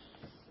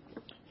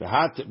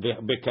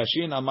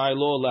 Bekashin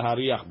amaylo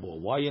lahariach bo.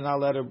 Why you not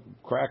let her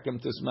crack him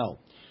to smell?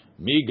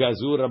 Mi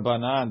gazura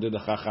banan. Did the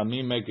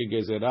chachamim make a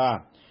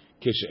gezerah?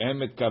 כשאין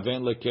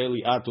מתכוון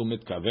לכלי את הוא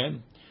מתכוון.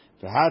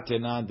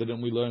 והתנא,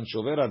 didn't we learn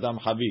שובר אדם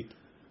חבית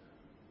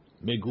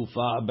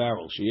מגופה a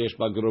barrel שיש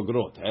בה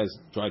גרוגרות,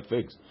 has dried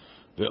figs.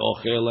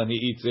 ואוכל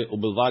הנעיצה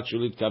ובלבד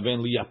שהוא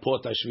להתכוון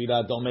לייפות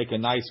השבירה, don't make a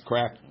nice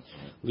crack,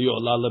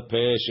 ליעולה לפה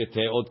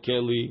שתה עוד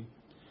כלי.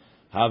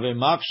 הווה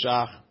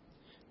מפשח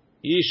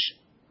איש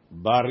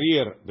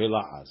בריר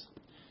בלעז,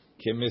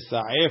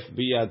 כמסעף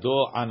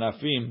בידו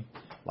ענפים,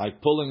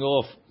 like pulling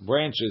off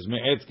branches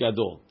מעץ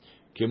גדול,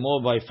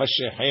 כמו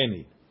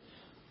ויפשחני.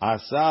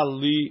 עשה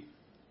לי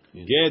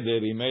גדר,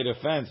 he made a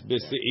fence,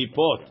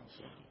 בסעיפות,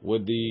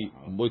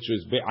 which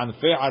was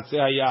בענפי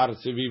עצי היער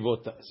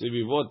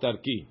סביבות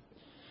דרכי,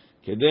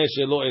 כדי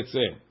שלא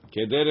אצא,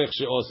 כדרך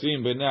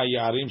שעושים בני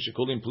היערים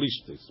שקוראים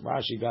פלישתס.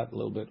 Rashi got a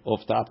little bit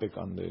off topic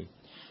on the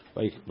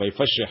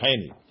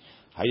ויפשחני.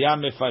 היה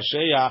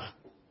מפשח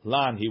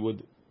לן, he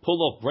would pull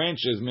off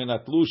branches מן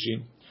התלושים,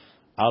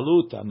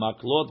 עלותה,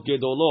 מקלות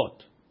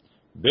גדולות,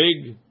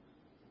 big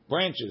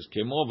branches,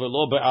 כמו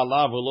ולא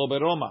בעלה ולא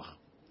ברומח.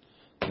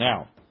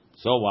 Now,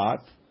 so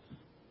what?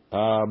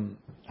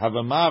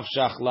 Havamav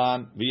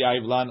shachlan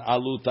v'yayvlan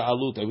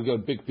aluta. We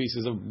got big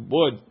pieces of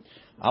wood.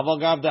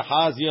 Avalgav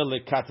dehazia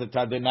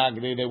lekatata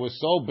denagre. They were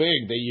so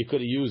big that you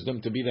could have used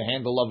them to be the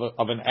handle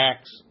of an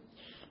axe.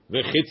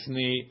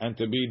 V'chitzni, and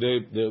to be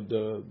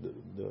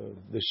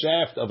the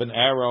shaft of an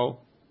arrow.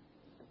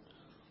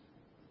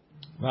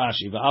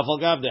 Rashi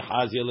v'avalgav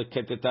dehazia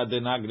lekatata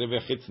denagre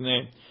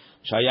v'chitzni.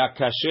 Shaya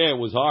kasher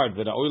was hard.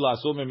 V'ra'oi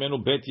la'asu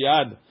mimenu bet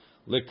yad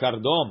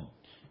lekardom.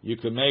 You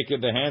could make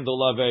it the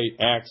handle of a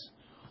axe.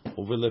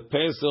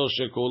 Uvelepesel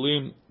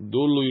shekolim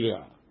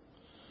duluira.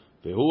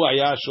 Vehu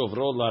haya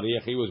shovro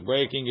lariach. He was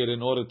breaking it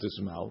in order to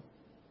smell.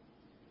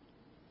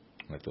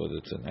 I thought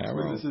it's an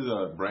arrow. This is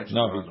a branches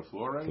no, on the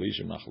floor already?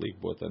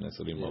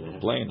 The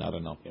plane, I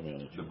don't know.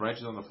 The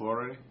branches on the floor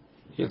already?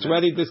 It's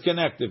already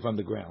disconnected from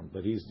the ground,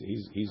 but he's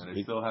and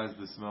it still has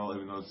the smell,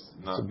 even though it's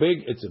not.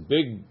 It's a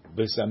big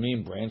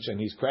besamim branch, and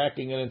he's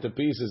cracking it into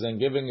pieces and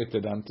giving it to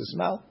them to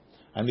smell.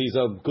 And these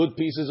are good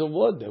pieces of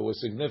wood. They were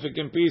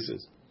significant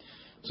pieces.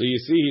 So you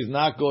see, he's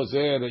not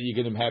gozer that you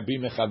can be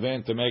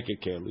mechaven to make a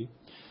keli.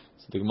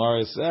 So the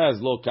Gemara says,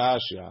 lo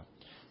kasha,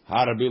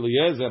 Rabbi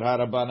Eliezer,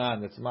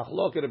 harabanan. It's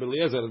machloket Rabbi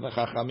Eliezer and the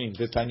Chachamim.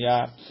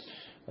 Titanya,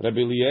 Rabbi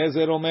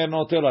Eliezer omer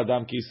notel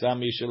adam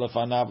kisami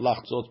shelafanav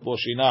lachtzot po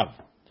shinav.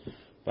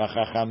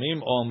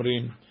 V'chachamim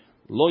omrim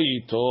lo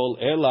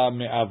yitol ela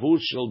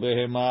me'avut shel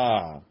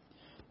behema.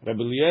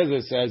 Rabbi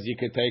Eliezer says you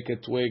could take a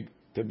twig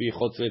to be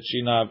chotzet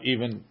shinav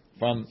even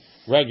from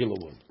regular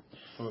wood.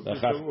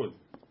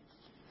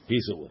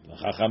 Piece of wood.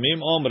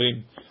 Chachamim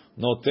omrim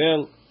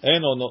notel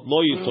eno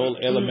lo yitol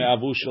ela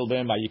me'avush shel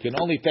behema. You can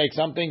only take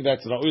something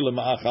that's ra'ui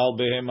lema'achal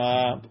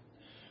behema.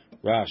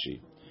 Rashi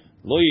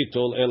lo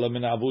yitol ela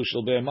me'avush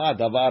shel behema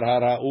davar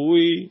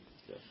hara'ui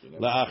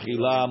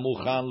la'achila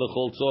muchan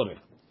lechol tzorech.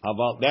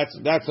 Aval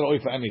that's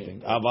ra'ui for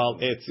anything.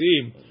 Aval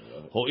etzim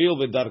ho'il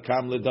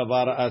v'darkam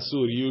ledavar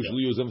asur.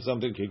 Usually use them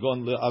something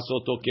kigon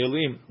le'asoto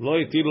kelim lo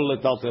yitilu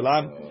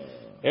letaltelam.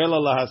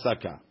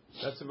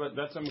 That's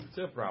a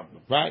muktzeh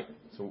problem. Right.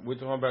 So we're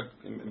talking about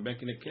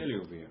making a keli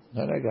over here.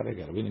 No, I got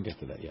it. We didn't get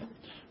to that yet.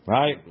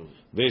 Right?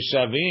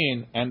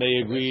 Veshavin, and they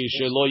agree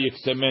shelo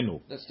yiktemenu.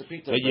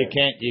 That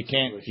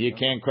you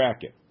can't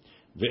crack it.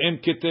 Ve'im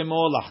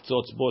kitemo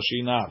lachtzotz bo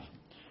shinav.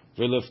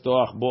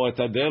 Ve'leftoach bo et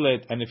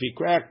hadelet. And if he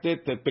cracked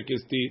it, to pick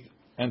his teeth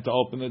and to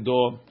open the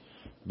door.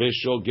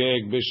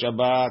 Beshogeg,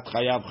 beshabat,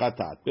 chayav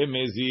chatat.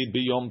 Bemezid,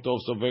 biyom tov,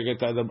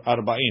 soveget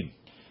arba'in.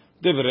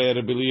 Divrei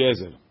Rabbi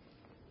Eliezer.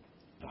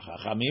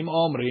 Chachamim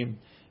omrim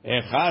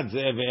echad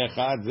ze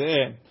ve'echad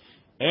ze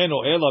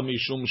eno ela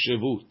mishum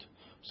shevut.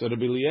 So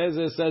Rabbi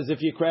Eliezer says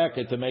if you crack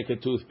it to make a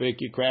toothpick,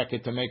 you crack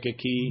it to make a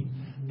key,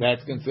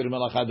 that's considered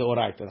melacha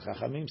d'oraita.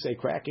 Chachamim say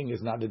cracking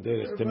is not a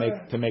derech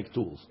to make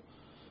tools.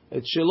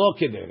 It's shelo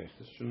kederech.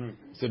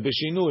 It's a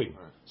bishinui.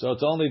 So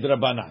it's only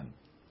drabanan.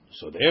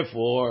 So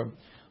therefore,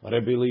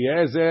 Rabbi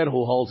Eliezer,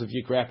 who holds if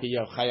you crack it, you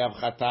have chayav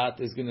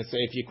chatat, is going to say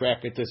if you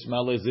crack it to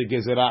smell is a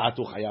gezerah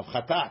atu chayav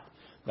chatat.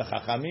 The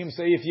Chachamim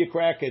say if you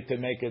crack it to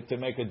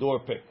make a door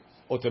pick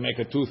or to make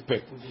a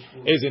toothpick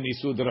is an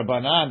isud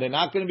rabbanan. They're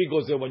not going to be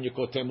gozer when you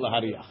kotem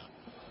lahariach.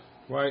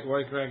 Why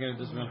cracking it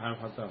to smell chayav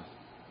chatat?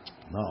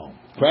 No,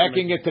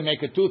 cracking it to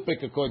make a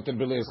toothpick according to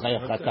Billy is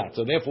chayav chatat.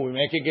 So therefore, we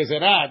make a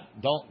gezerah.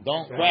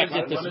 Don't crack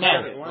it to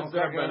smell.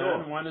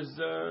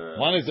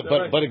 One is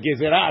but a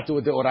gezerah to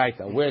the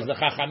oraita. Whereas the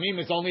Chachamim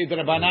is only the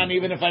rabbanan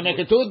even if I make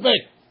a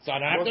toothpick. So I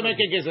don't have to make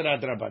a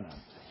gezerah rabbanan,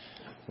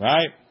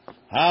 right?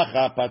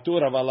 Hacha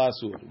patur aval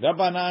asur.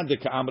 Rabbanan de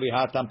ka'amri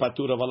hatam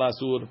patur aval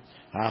asur.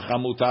 Hacha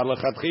mutar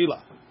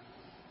lechatchila.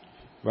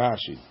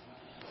 Rashi.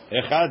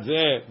 Echad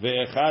ze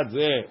ve'echad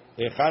ze.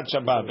 Echad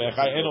shabbat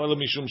ve'echad eno elo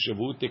mishum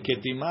shavut.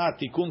 Teketima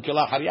tikun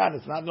kela haryan.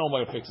 It's not no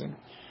way of fixing.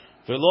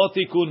 Velo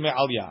tikun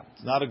me'al yam.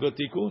 It's not a good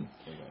tikun.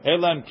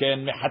 Elam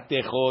ken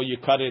mehatecho. You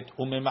cut it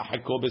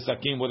umemacheko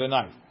besakim with a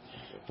knife.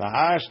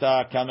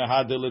 V'hashta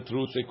kamehad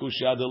letrutz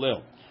ekushia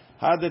delel.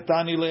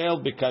 Hadetani leel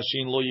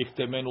bekashin lo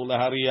yiktemenu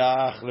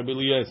lahariach Rabbi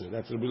Eliezer.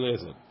 That's Rabbi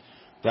Eliezer.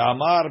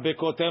 Ta'amar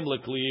bekotem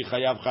lekli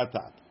chayav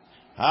chatat.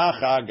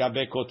 Hacha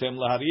gabe kotem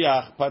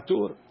lahariach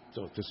patur.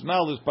 So to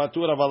smell is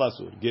patur aval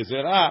asur.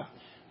 Gezerah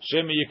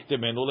shemi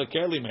yiktemenu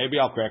lekeli. Maybe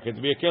I'll crack it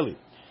to be a keli.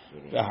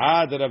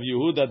 V'had Rav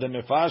Yehuda the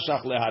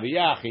mefashach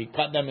lehariach. He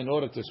cut them in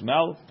order to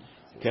smell.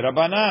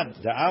 Kerabanan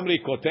the amri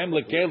kotem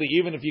lekeli.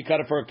 Even if you cut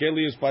it for a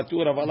keli is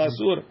patur aval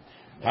asur.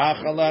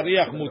 Hacha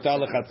lahariach mutar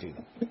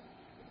lechatzila.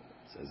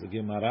 Says the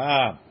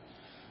Gemara.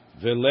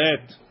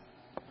 Velet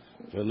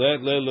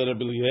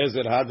Rabbi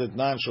Eliezer hadet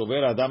nan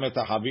shover adam et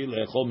hahavil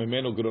echol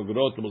mimenu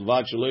grogrot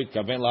mulvad shelo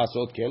yitkaven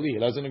lasot keli. He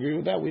doesn't agree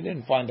with that. We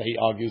didn't find that he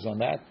argues on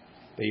that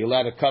you're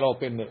allowed to cut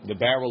open the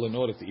barrel in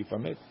order to eat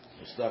from it.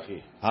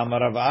 Mustaki.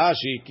 Hamarav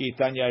Ashi ki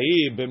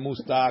tanyahi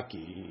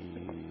b'mustaki.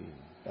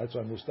 That's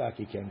why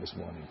Mustaki came this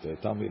morning to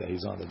tell me that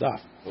he's on the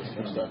daf.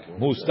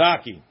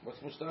 Mustaki. What's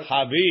Mustaki?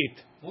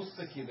 Havit.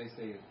 Mustaki, they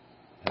say it.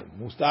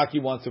 Mustaki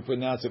wants to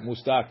pronounce it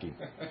Mustaki.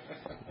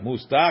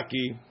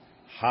 Mustaki.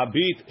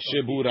 Habit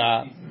shebura,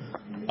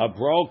 a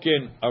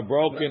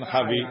broken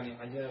habit,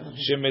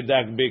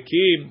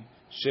 shemedagbekim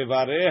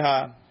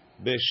shevareha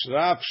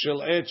beshraf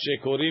shel et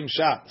shekorim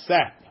sap.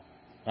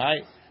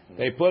 Right?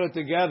 They put it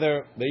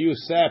together. They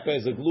use sap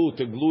as a glue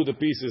to glue the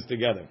pieces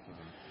together.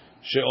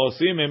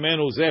 Sheosim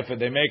imenu zefet.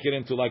 They make it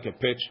into like a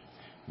pitch.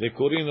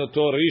 Vekorin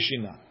oto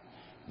rishina.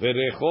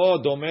 Verecho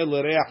domel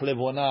lereach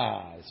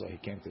levona. So he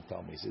came to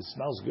tell me. He says, it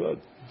smells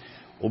good.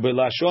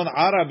 Ubelashon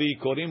Arabi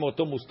korim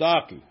oto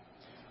mustaki.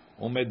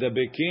 They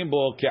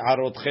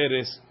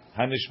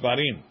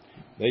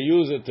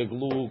use it to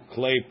glue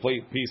clay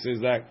pieces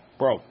that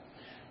broke.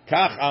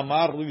 Kach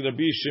amar li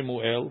Rabbi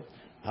Shemuel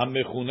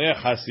hamechuneh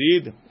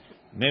Hasid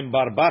mem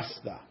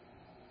Barbasta.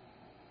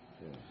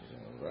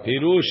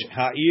 Pirush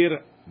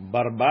ha'ir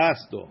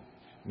Barbasto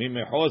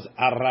mimehoz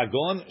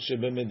Aragon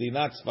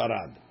shebemedinat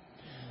Sfarad.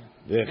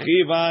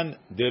 Vechivan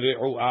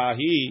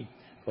dere'uahi.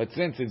 But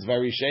since it's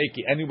very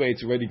shaky, anyway,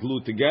 it's already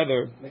glued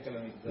together. There's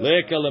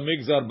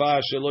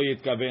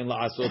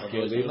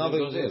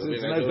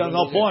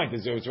no point.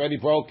 It's already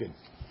broken,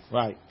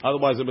 right?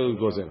 Otherwise, the bill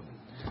goes in.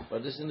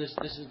 But this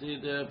is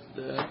the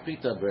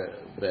pita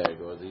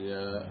bag or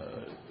the.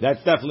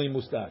 That's definitely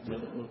mustaki.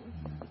 The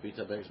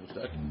pita bag is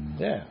mustaki.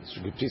 Yeah, it's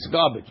a piece of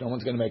garbage. No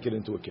one's going to make it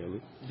into a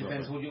keli.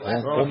 Depends who you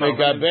ask. You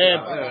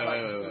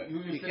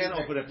can't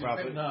open it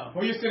properly. No. Who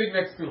are you sitting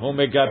next to?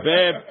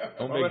 Omegabeb.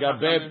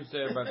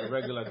 Say about the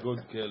regular good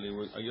keli.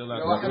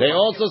 They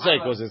also say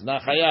because it's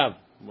not chayav.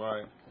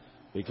 Why?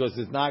 Because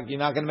it's not. You're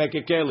not going to make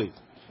a keli.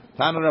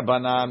 Tanu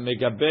Rabbanan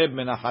megabeb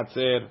min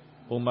hachatzer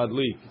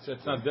umadlik.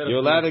 You're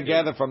allowed to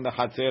gather from the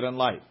hatzer and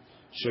light.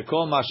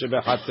 Shekol ma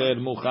shebechatzer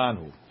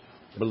muchanhu.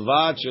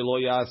 Bilvad shelo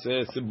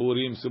yaseh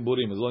siburim. As long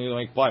as you don't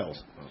make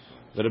piles.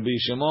 Rabbi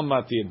Shimon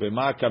matir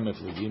b'maka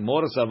mefligi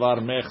mor savar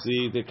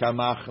mechzi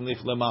dekamach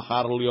nif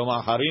lemachar l'yom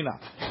acharina.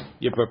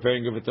 You're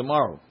preparing it for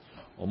tomorrow.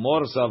 Or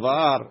mor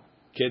savar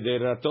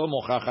kederato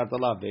mochachat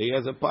alav. He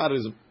has a part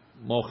is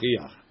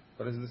mochiach.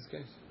 What is this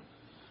case?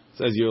 It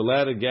says you're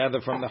allowed to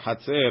gather from the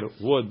hatzer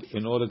wood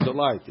in order to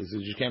light. It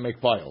says you can't make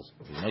piles.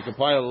 If you make a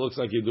pile, it looks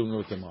like you're doing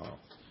it tomorrow.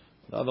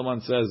 The other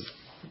one says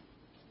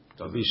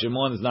Rabbi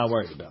Shimon is not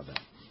worried about that.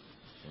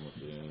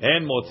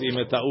 And motzim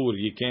etaur,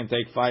 you can't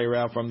take fire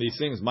out from these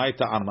things. My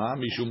ta'ama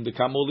mishum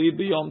dekamolid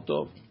b'yom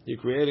tov. You're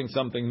creating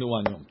something new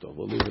on Yom Tov.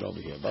 We'll leave it over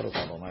here. Baruch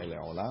Adonai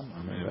le'olam.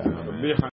 Amen.